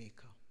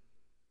peacemaker.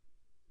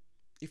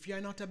 If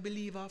you're not a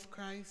believer of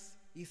Christ,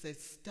 he says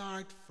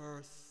start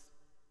first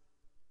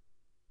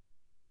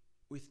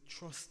with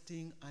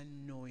trusting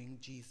and knowing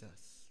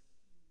Jesus,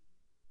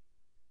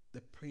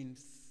 the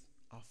Prince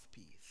of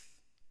Peace,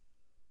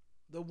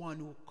 the one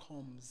who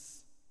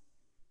comes,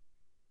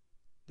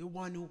 the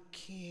one who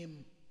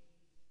came,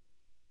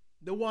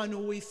 the one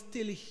who is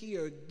still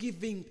here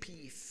giving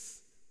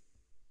peace.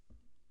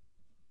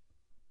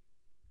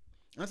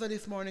 And so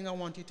this morning I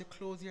want you to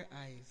close your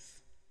eyes.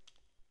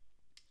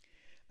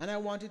 And I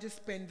want you to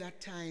spend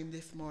that time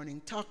this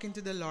morning talking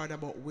to the Lord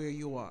about where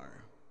you are.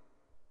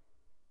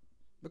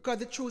 Because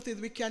the truth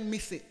is we can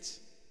miss it.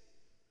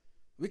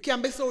 We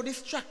can be so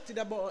distracted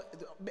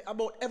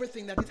about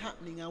everything that is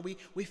happening, and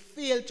we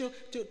fail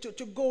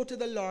to go to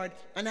the Lord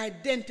and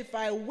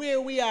identify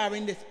where we are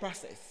in this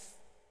process.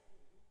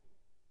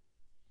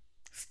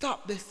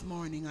 Stop this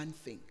morning and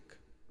think,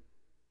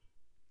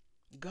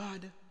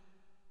 God,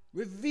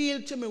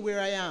 reveal to me where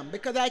I am,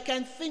 because I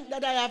can think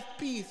that I have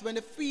peace when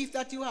the peace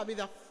that you have is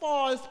a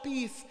false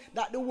peace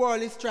that the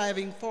world is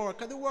striving for,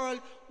 because the world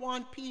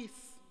wants peace.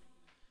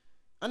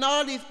 And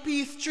all these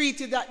peace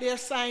treaties that they're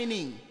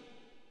signing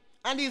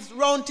and these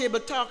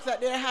roundtable talks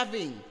that they're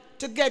having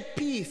to get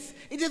peace,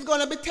 it is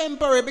going to be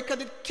temporary, because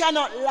it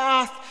cannot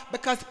last,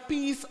 because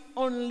peace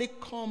only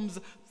comes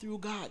through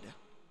God.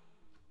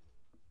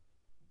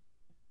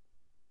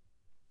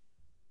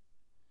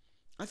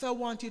 And so I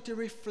want you to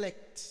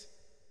reflect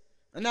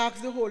and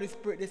ask the Holy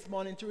Spirit this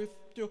morning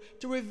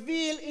to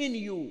reveal in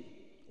you,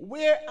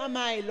 where am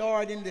I,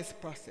 Lord, in this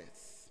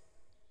process?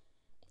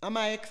 Am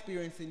I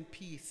experiencing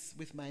peace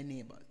with my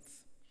neighbors?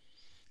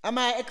 Am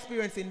I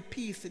experiencing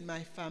peace in my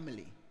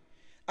family?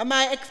 Am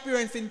I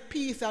experiencing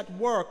peace at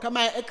work? Am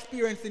I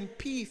experiencing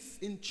peace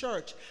in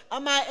church?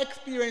 Am I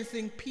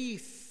experiencing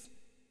peace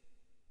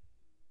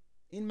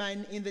in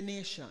the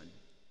nation?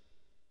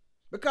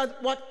 Because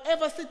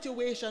whatever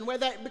situation,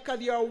 whether because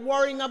you are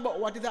worrying about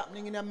what is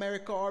happening in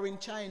America or in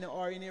China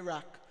or in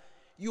Iraq,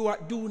 you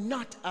do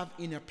not have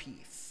inner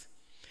peace.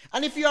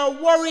 And if you are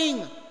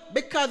worrying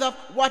because of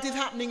what is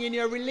happening in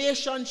your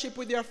relationship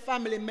with your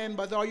family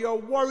members, or you're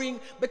worrying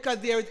because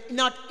there is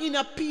not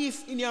inner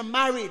peace in your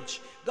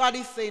marriage, God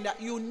is saying that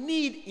you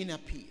need inner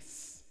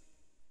peace.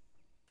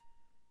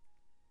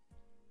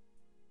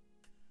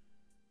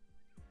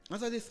 And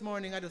so this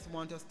morning I just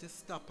want us to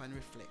stop and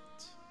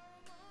reflect.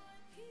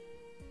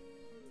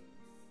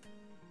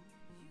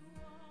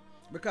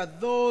 Because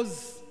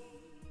those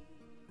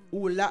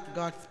who lack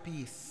God's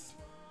peace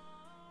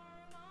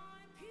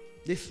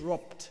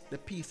disrupt the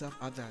peace of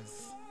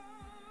others.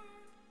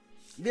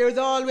 There's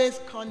always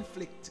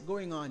conflict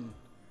going on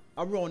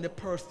around the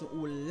person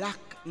who lack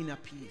inner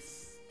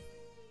peace.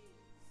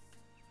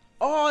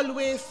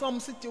 Always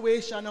some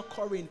situation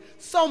occurring.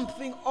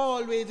 Something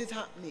always is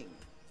happening.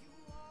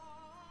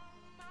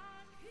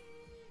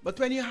 But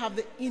when you have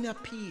the inner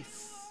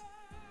peace,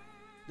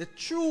 the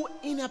true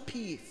inner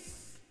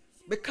peace,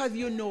 because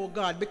you know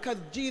God, because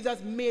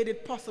Jesus made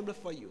it possible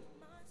for you,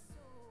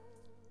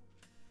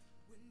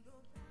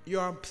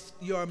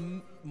 you're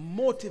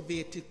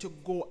motivated to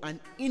go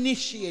and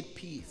initiate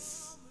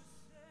peace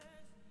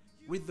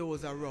with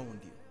those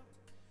around you.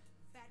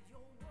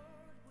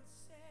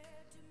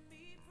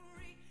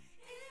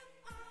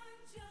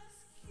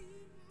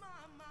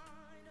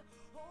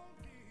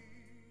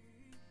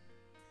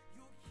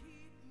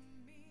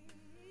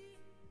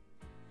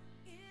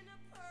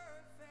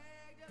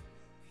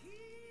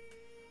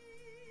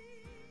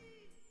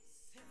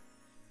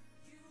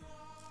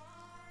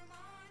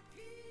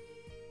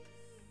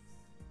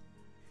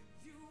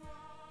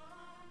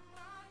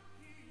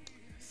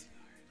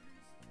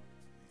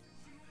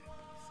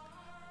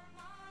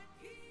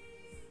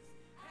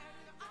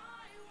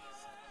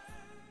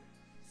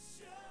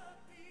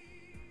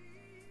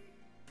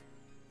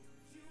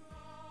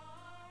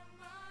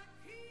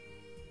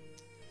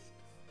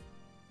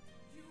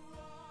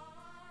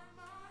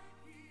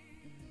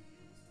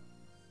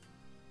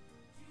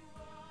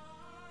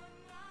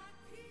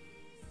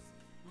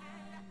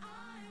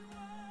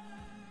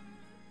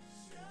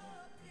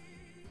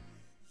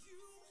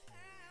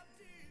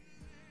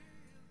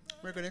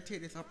 We're going to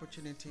take this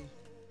opportunity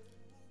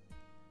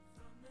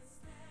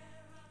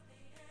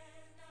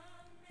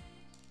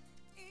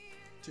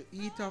to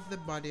eat of the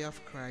body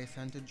of Christ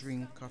and to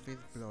drink of his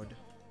blood.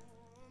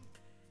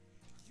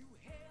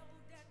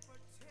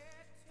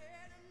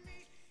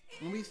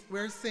 And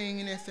we're saying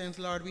in essence,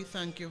 Lord, we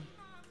thank you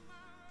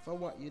for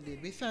what you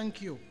did. We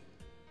thank you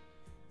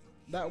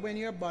that when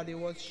your body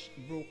was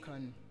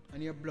broken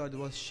and your blood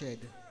was shed,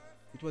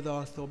 it was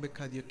also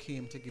because you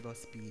came to give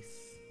us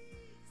peace.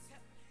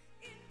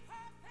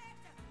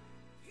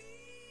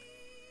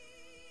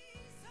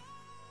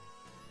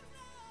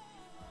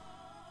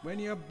 When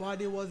your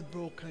body was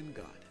broken,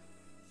 God,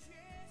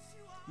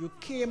 you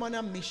came on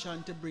a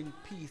mission to bring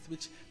peace,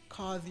 which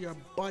caused your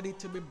body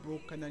to be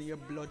broken and your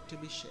blood to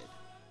be shed.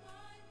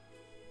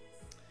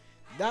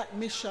 That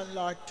mission,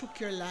 Lord,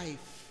 took your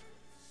life.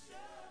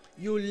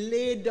 You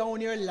laid down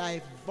your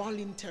life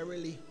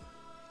voluntarily.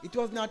 It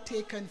was not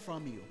taken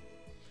from you.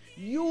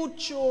 You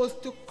chose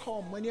to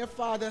come when your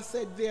father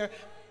said there,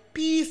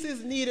 peace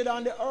is needed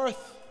on the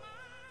earth.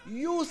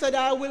 You said,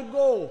 I will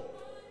go.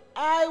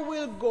 I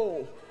will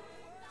go.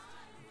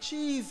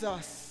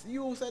 Jesus,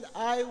 you said,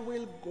 I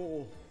will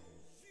go.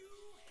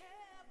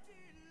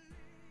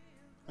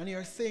 And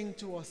you're saying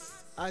to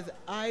us, as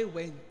I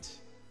went,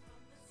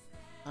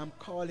 I'm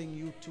calling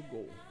you to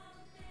go.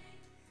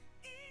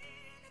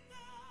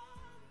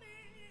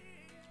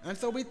 And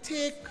so we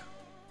take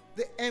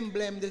the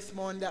emblem this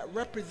morning that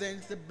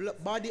represents the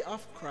body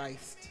of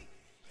Christ,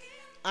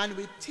 and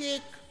we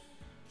take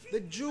the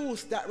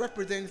juice that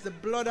represents the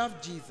blood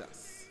of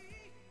Jesus.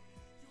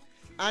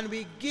 And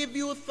we give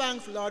you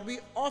thanks, Lord. We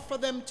offer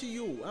them to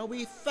you. And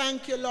we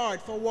thank you,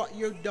 Lord, for what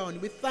you've done.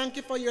 We thank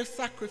you for your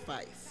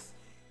sacrifice.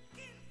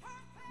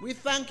 We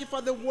thank you for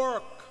the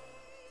work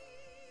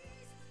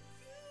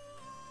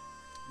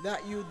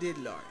that you did,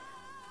 Lord.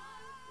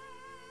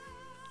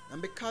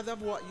 And because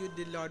of what you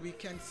did, Lord, we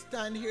can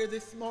stand here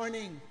this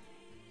morning.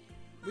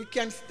 We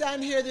can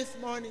stand here this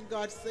morning,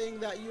 God, saying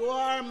that you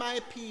are my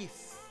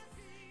peace.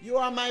 You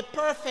are my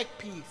perfect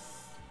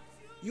peace.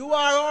 You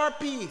are our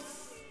peace.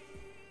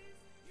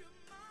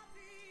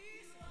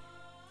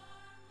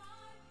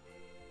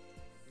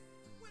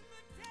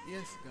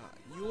 Yes,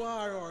 God. You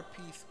are our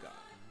peace, God.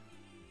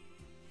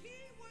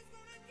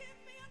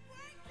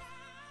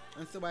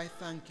 And so I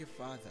thank you,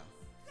 Father.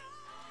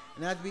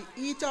 And as we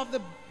eat of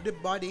the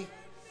body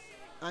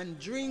and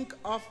drink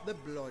of the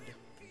blood,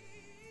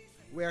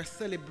 we are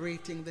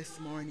celebrating this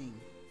morning.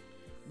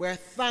 We are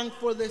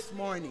thankful this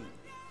morning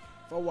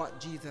for what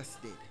Jesus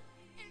did.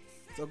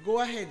 So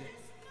go ahead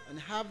and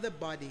have the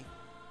body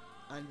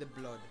and the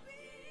blood.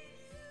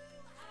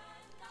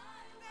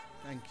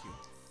 Thank you.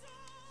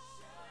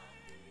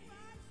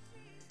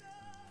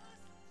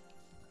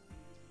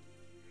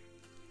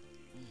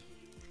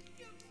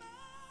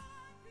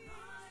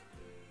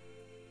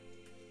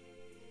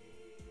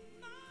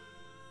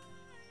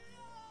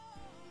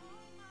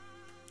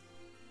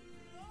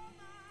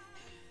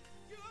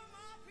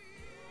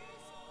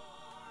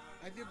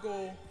 As you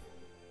go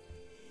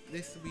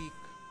this week,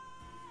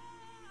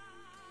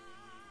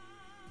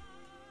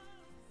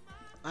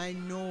 I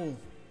know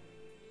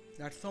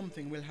that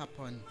something will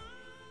happen.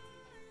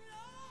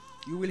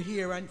 You will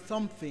hear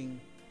something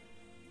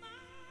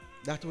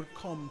that would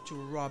come to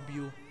rob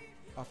you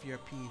of your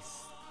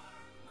peace.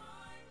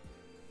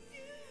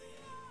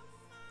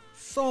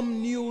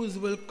 Some news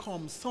will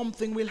come,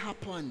 something will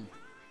happen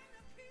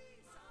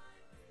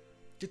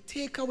to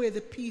take away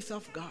the peace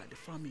of God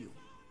from you.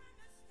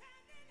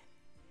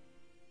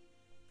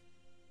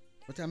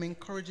 But I'm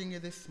encouraging you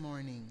this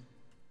morning.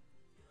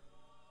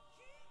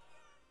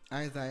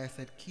 Isaiah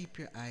said, keep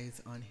your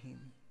eyes on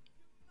him.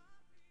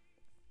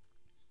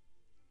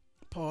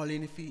 Paul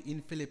in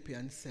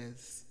Philippians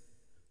says,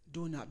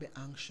 do not be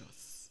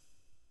anxious,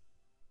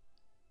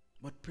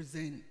 but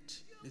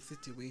present the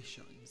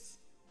situations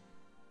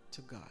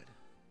to God.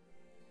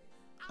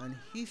 And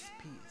his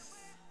peace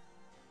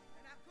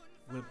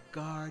will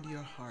guard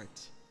your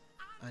heart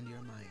and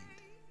your mind.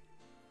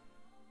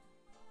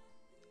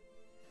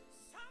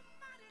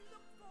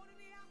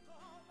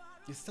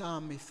 The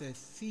psalmist says,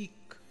 seek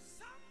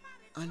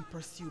and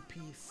pursue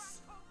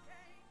peace.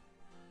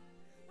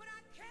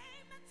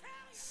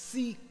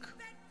 Seek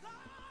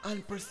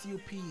and pursue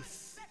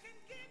peace.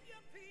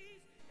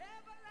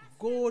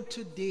 Go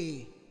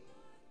today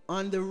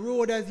on the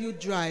road as you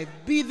drive.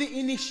 Be the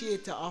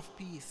initiator of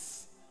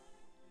peace.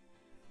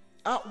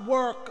 At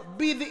work,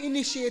 be the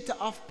initiator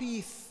of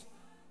peace.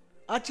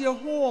 At your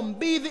home,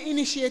 be the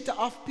initiator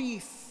of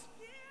peace.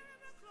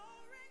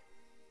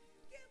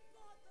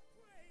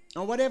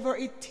 And whatever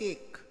it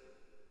takes,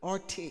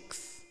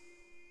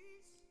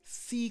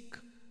 seek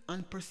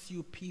and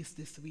pursue peace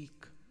this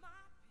week.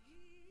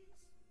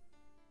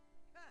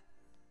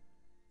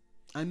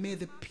 And may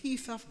the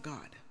peace of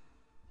God,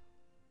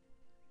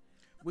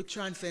 which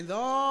transcends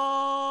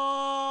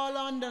all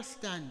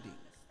understanding,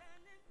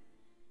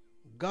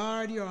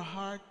 guard your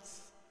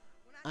hearts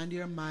and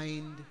your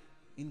mind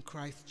in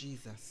Christ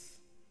Jesus.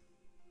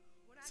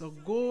 So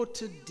go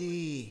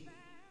today.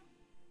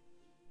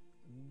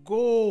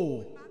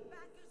 Go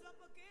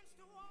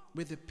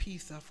with the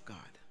peace of God.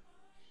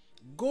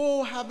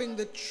 Go having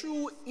the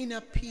true inner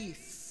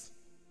peace.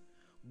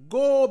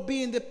 Go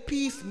being the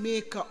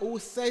peacemaker who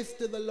says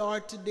to the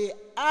Lord today,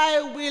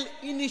 I will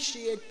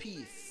initiate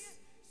peace.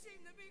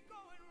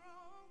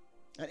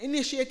 And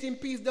initiating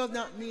peace does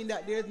not mean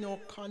that there is no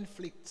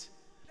conflict,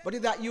 but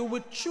it's that you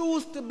would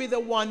choose to be the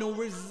one who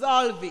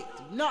resolve it,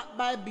 not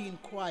by being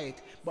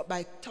quiet, but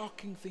by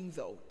talking things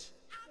out.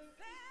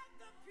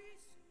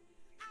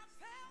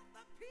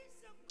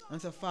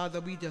 And so, Father,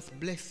 we just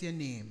bless your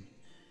name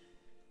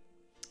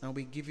and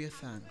we give you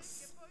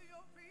thanks.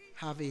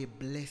 Have a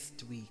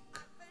blessed week.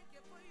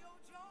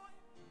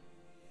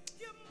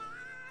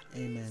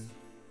 Amen.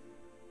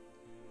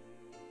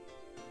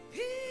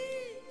 Peace,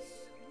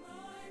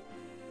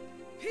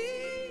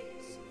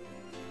 peace,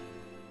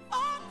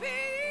 oh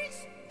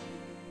peace,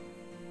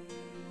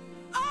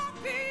 oh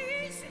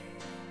peace.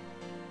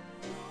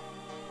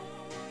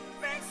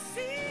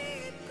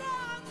 Receive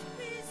God's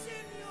peace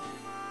in your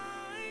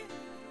mind,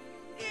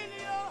 in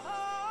your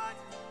heart,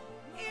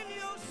 in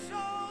your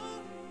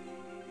soul.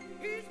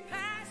 He's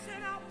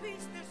passing out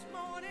peace this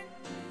morning.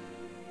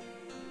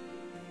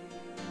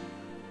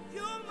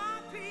 You're my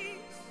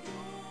peace.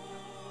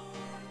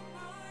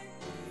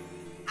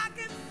 I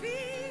can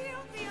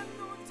feel the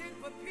anointing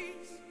for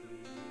peace.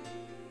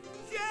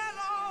 Yeah,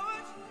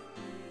 Lord.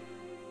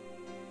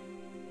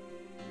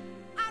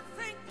 I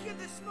thank you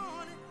this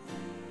morning.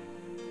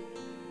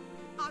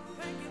 I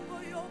thank you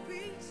for your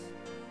peace.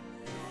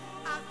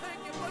 I thank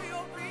you for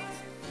your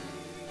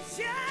peace.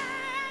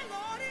 Yeah,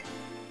 Lord.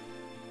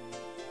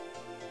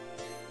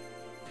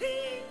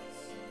 Peace.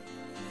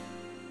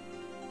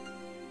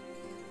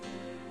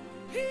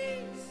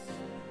 Peace.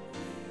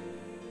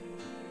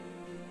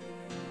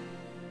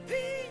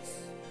 Peace.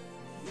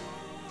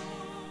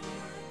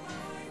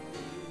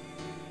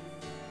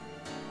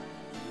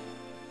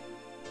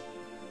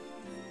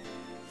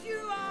 You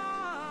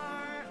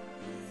are.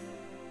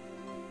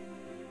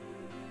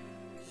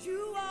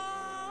 You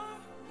are.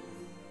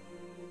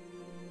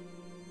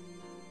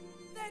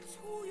 That's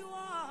who you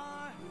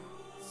are.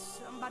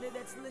 Somebody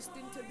that's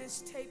listening to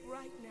this tape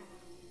right now.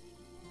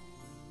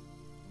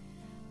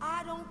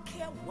 I don't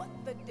care what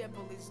the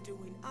devil is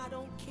doing. I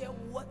don't care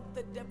what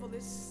the devil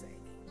is saying.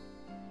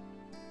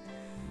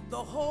 The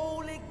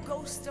Holy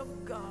Ghost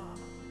of God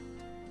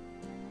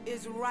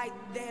is right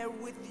there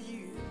with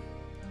you.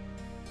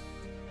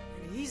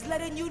 And he's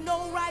letting you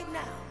know right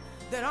now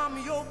that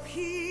I'm your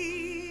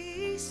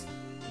peace.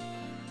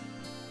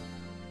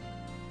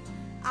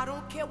 I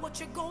don't care what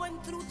you're going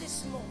through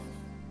this morning.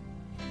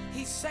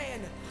 He's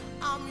saying,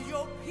 I'm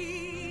your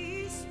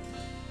peace.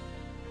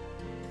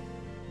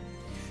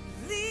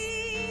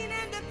 Lean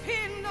and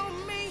depend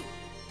on me.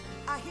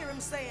 I hear him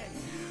saying,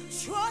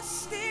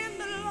 trust in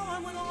the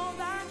Lord with all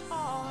thine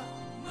heart.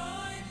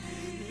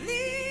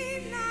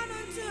 Lean not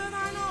unto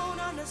thine own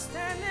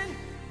understanding,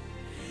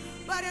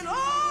 but in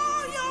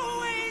all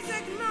your ways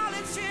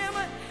acknowledge him,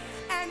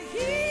 and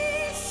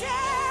he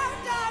shall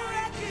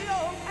direct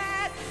your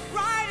path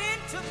right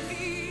into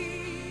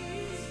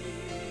peace.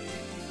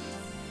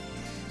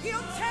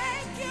 He'll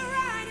take you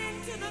right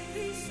into the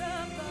peace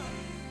of God.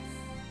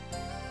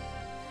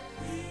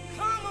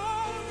 Come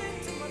on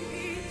into my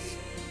peace.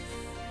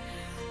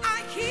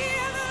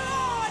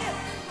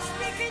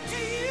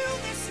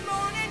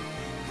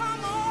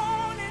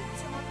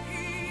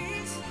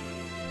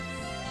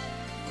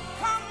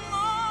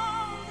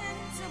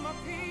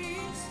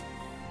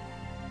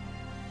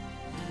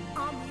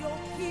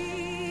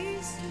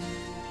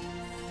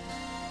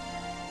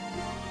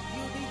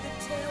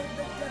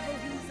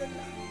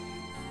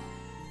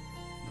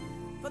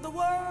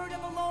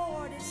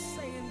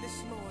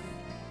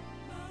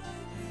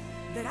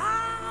 that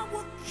I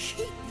will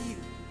keep you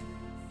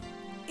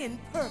in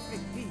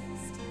perfect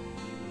peace,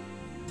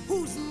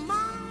 whose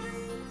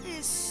mind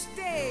is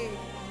stayed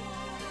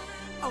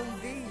on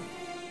thee.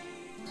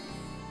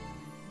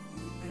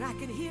 And I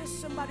can hear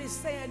somebody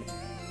saying,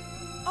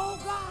 oh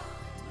God,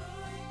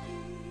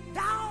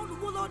 thou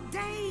will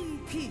ordain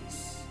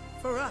peace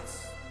for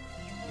us,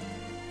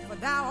 for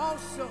thou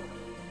also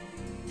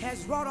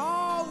has wrought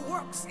all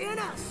works in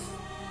us.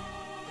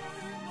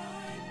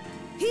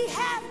 He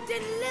hath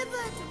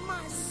delivered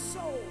my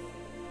soul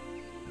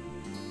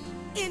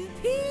in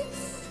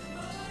peace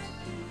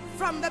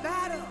from the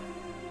battle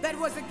that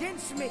was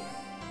against me.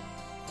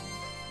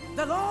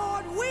 The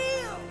Lord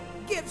will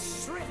give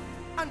strength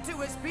unto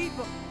his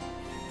people.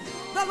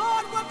 The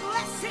Lord will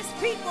bless his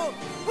people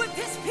with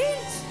his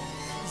peace.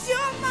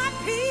 You're my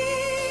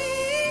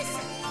peace.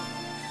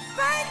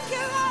 Thank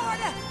you, Lord.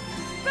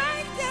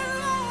 Thank you,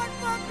 Lord,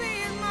 for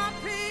being my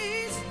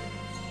peace.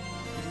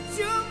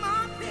 You're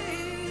my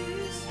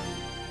peace.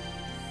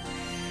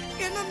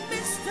 In the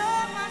midst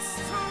of my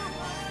storm,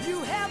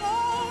 you have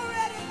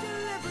already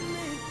delivered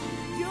me.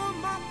 You're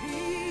my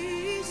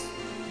peace.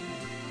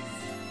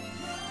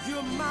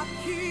 You're my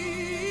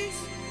peace.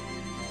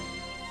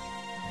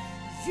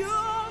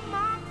 You're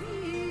my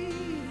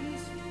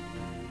peace.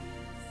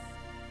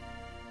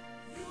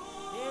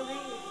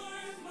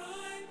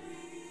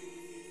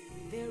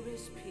 There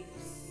is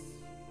peace.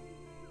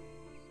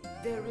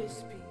 There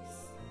is peace.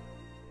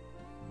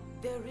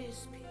 There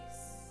is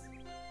peace.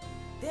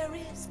 There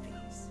is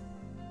peace.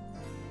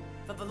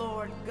 For the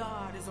Lord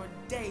God is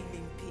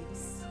ordaining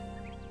peace.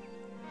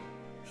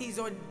 He's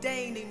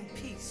ordaining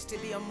peace to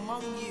be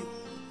among you,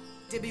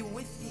 to be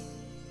with you,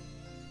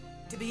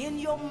 to be in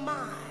your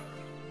mind,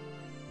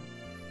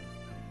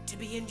 to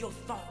be in your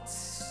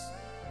thoughts.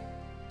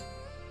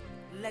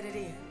 Let it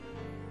in.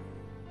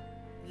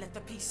 Let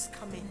the peace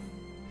come in.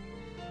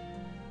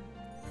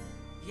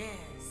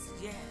 Yes,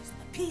 yes,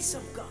 the peace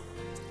of God.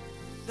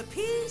 The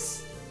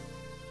peace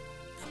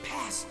that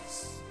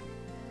passes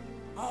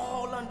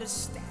all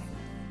understanding.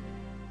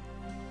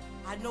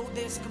 I know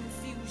there's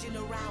confusion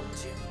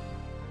around you.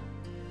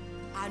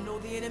 I know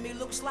the enemy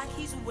looks like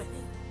he's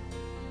winning.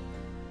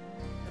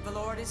 But the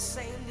Lord is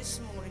saying this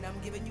morning, I'm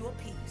giving you a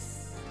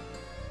peace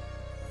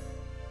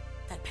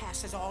that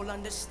passes all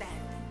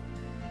understanding.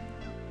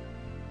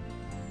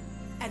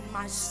 And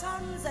my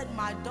sons and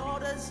my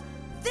daughters,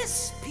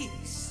 this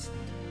peace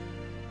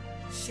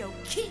shall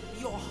keep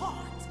your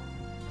heart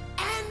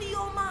and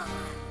your mind.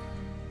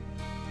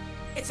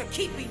 It's a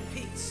keeping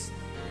peace.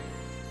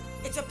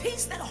 It's a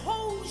peace that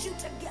holds you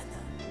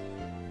together.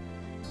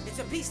 It's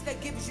a peace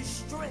that gives you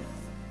strength.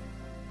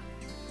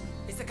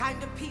 It's the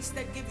kind of peace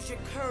that gives you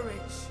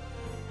courage.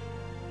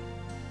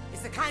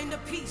 It's the kind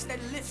of peace that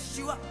lifts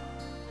you up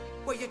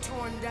where you're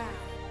torn down.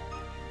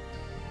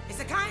 It's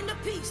the kind of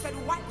peace that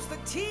wipes the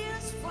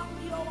tears from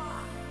your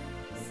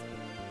eyes.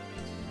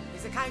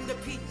 It's the kind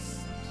of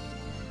peace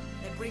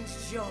that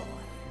brings joy,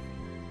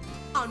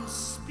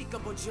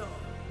 unspeakable joy,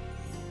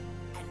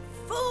 and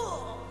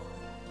full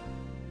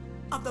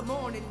of the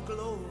morning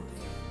glory.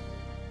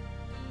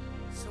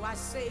 So I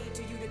say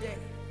to you today,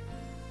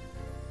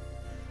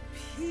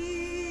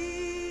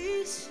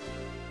 peace,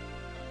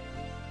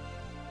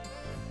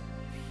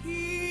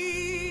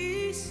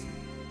 peace,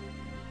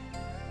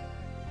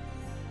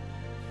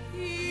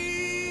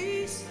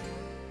 peace.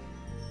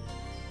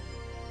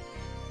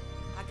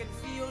 I can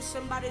feel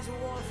somebody's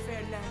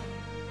warfare now.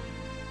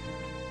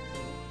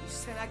 You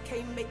said, I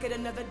can't make it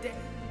another day.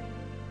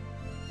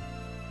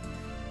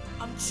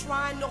 I'm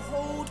trying to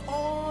hold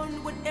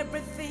on with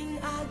everything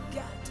I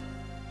got.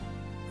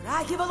 But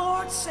I hear the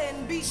Lord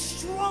saying, be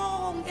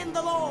strong in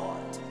the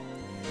Lord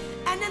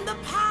and in the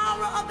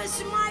power of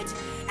his might,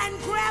 and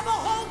grab a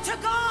hold to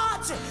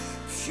God's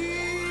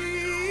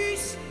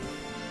peace.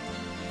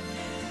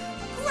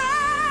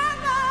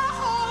 Grab a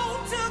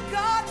hold to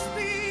God's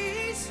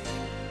peace.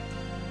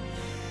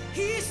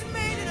 He's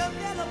made it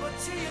available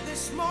to you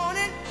this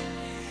morning.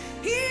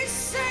 He's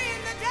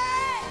saying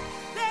today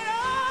that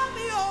I'm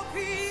your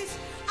peace.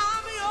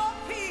 I'm your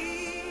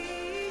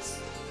peace.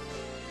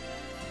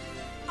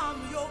 I'm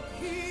your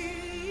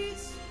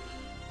peace.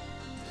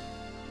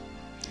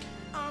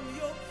 I'm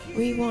your peace.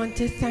 We want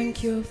to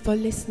thank you for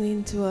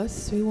listening to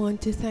us. We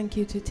want to thank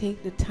you to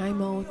take the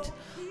time out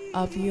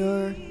of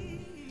your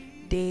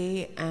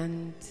day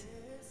and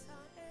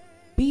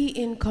be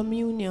in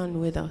communion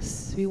with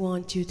us. We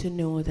want you to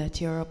know that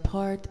you're a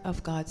part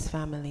of God's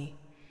family.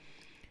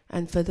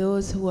 And for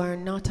those who are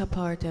not a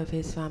part of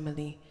his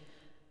family,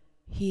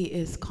 he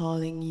is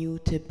calling you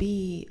to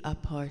be a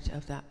part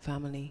of that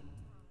family.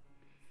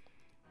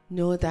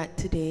 Know that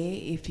today,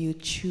 if you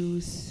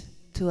choose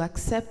to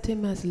accept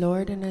him as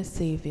Lord and as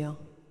Savior,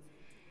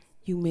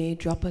 you may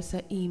drop us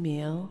an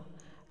email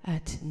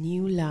at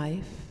New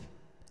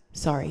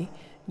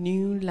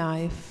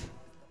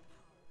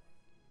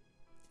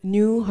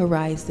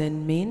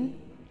Horizon Min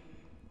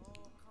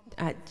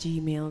at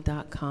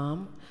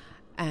gmail.com,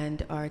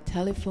 and our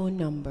telephone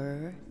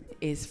number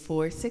is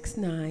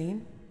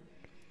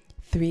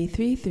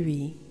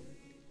 469-333-3733.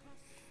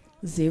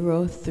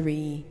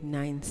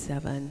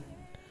 0397.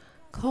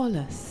 Call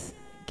us.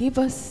 Give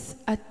us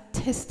a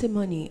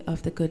testimony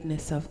of the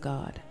goodness of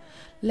God.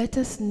 Let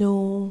us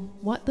know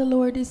what the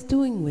Lord is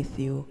doing with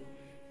you.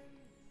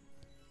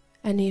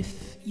 And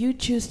if you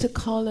choose to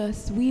call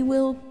us, we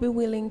will be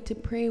willing to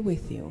pray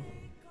with you.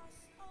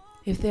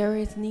 If there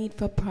is need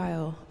for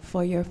prayer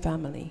for your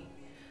family,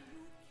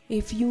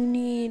 if you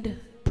need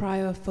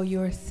prayer for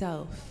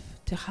yourself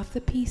to have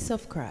the peace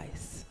of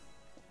Christ,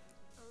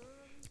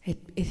 it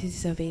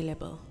is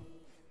available.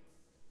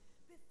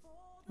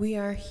 We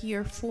are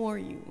here for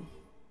you,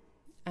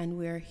 and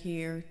we are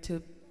here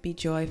to be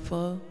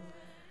joyful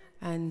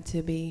and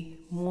to be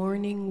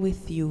mourning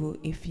with you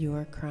if you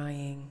are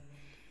crying,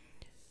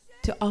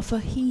 to offer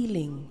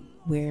healing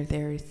where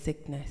there is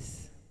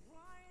sickness,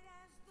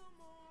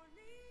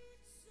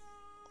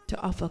 to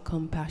offer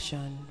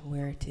compassion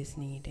where it is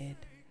needed.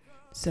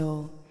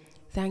 So,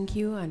 thank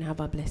you and have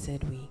a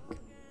blessed week.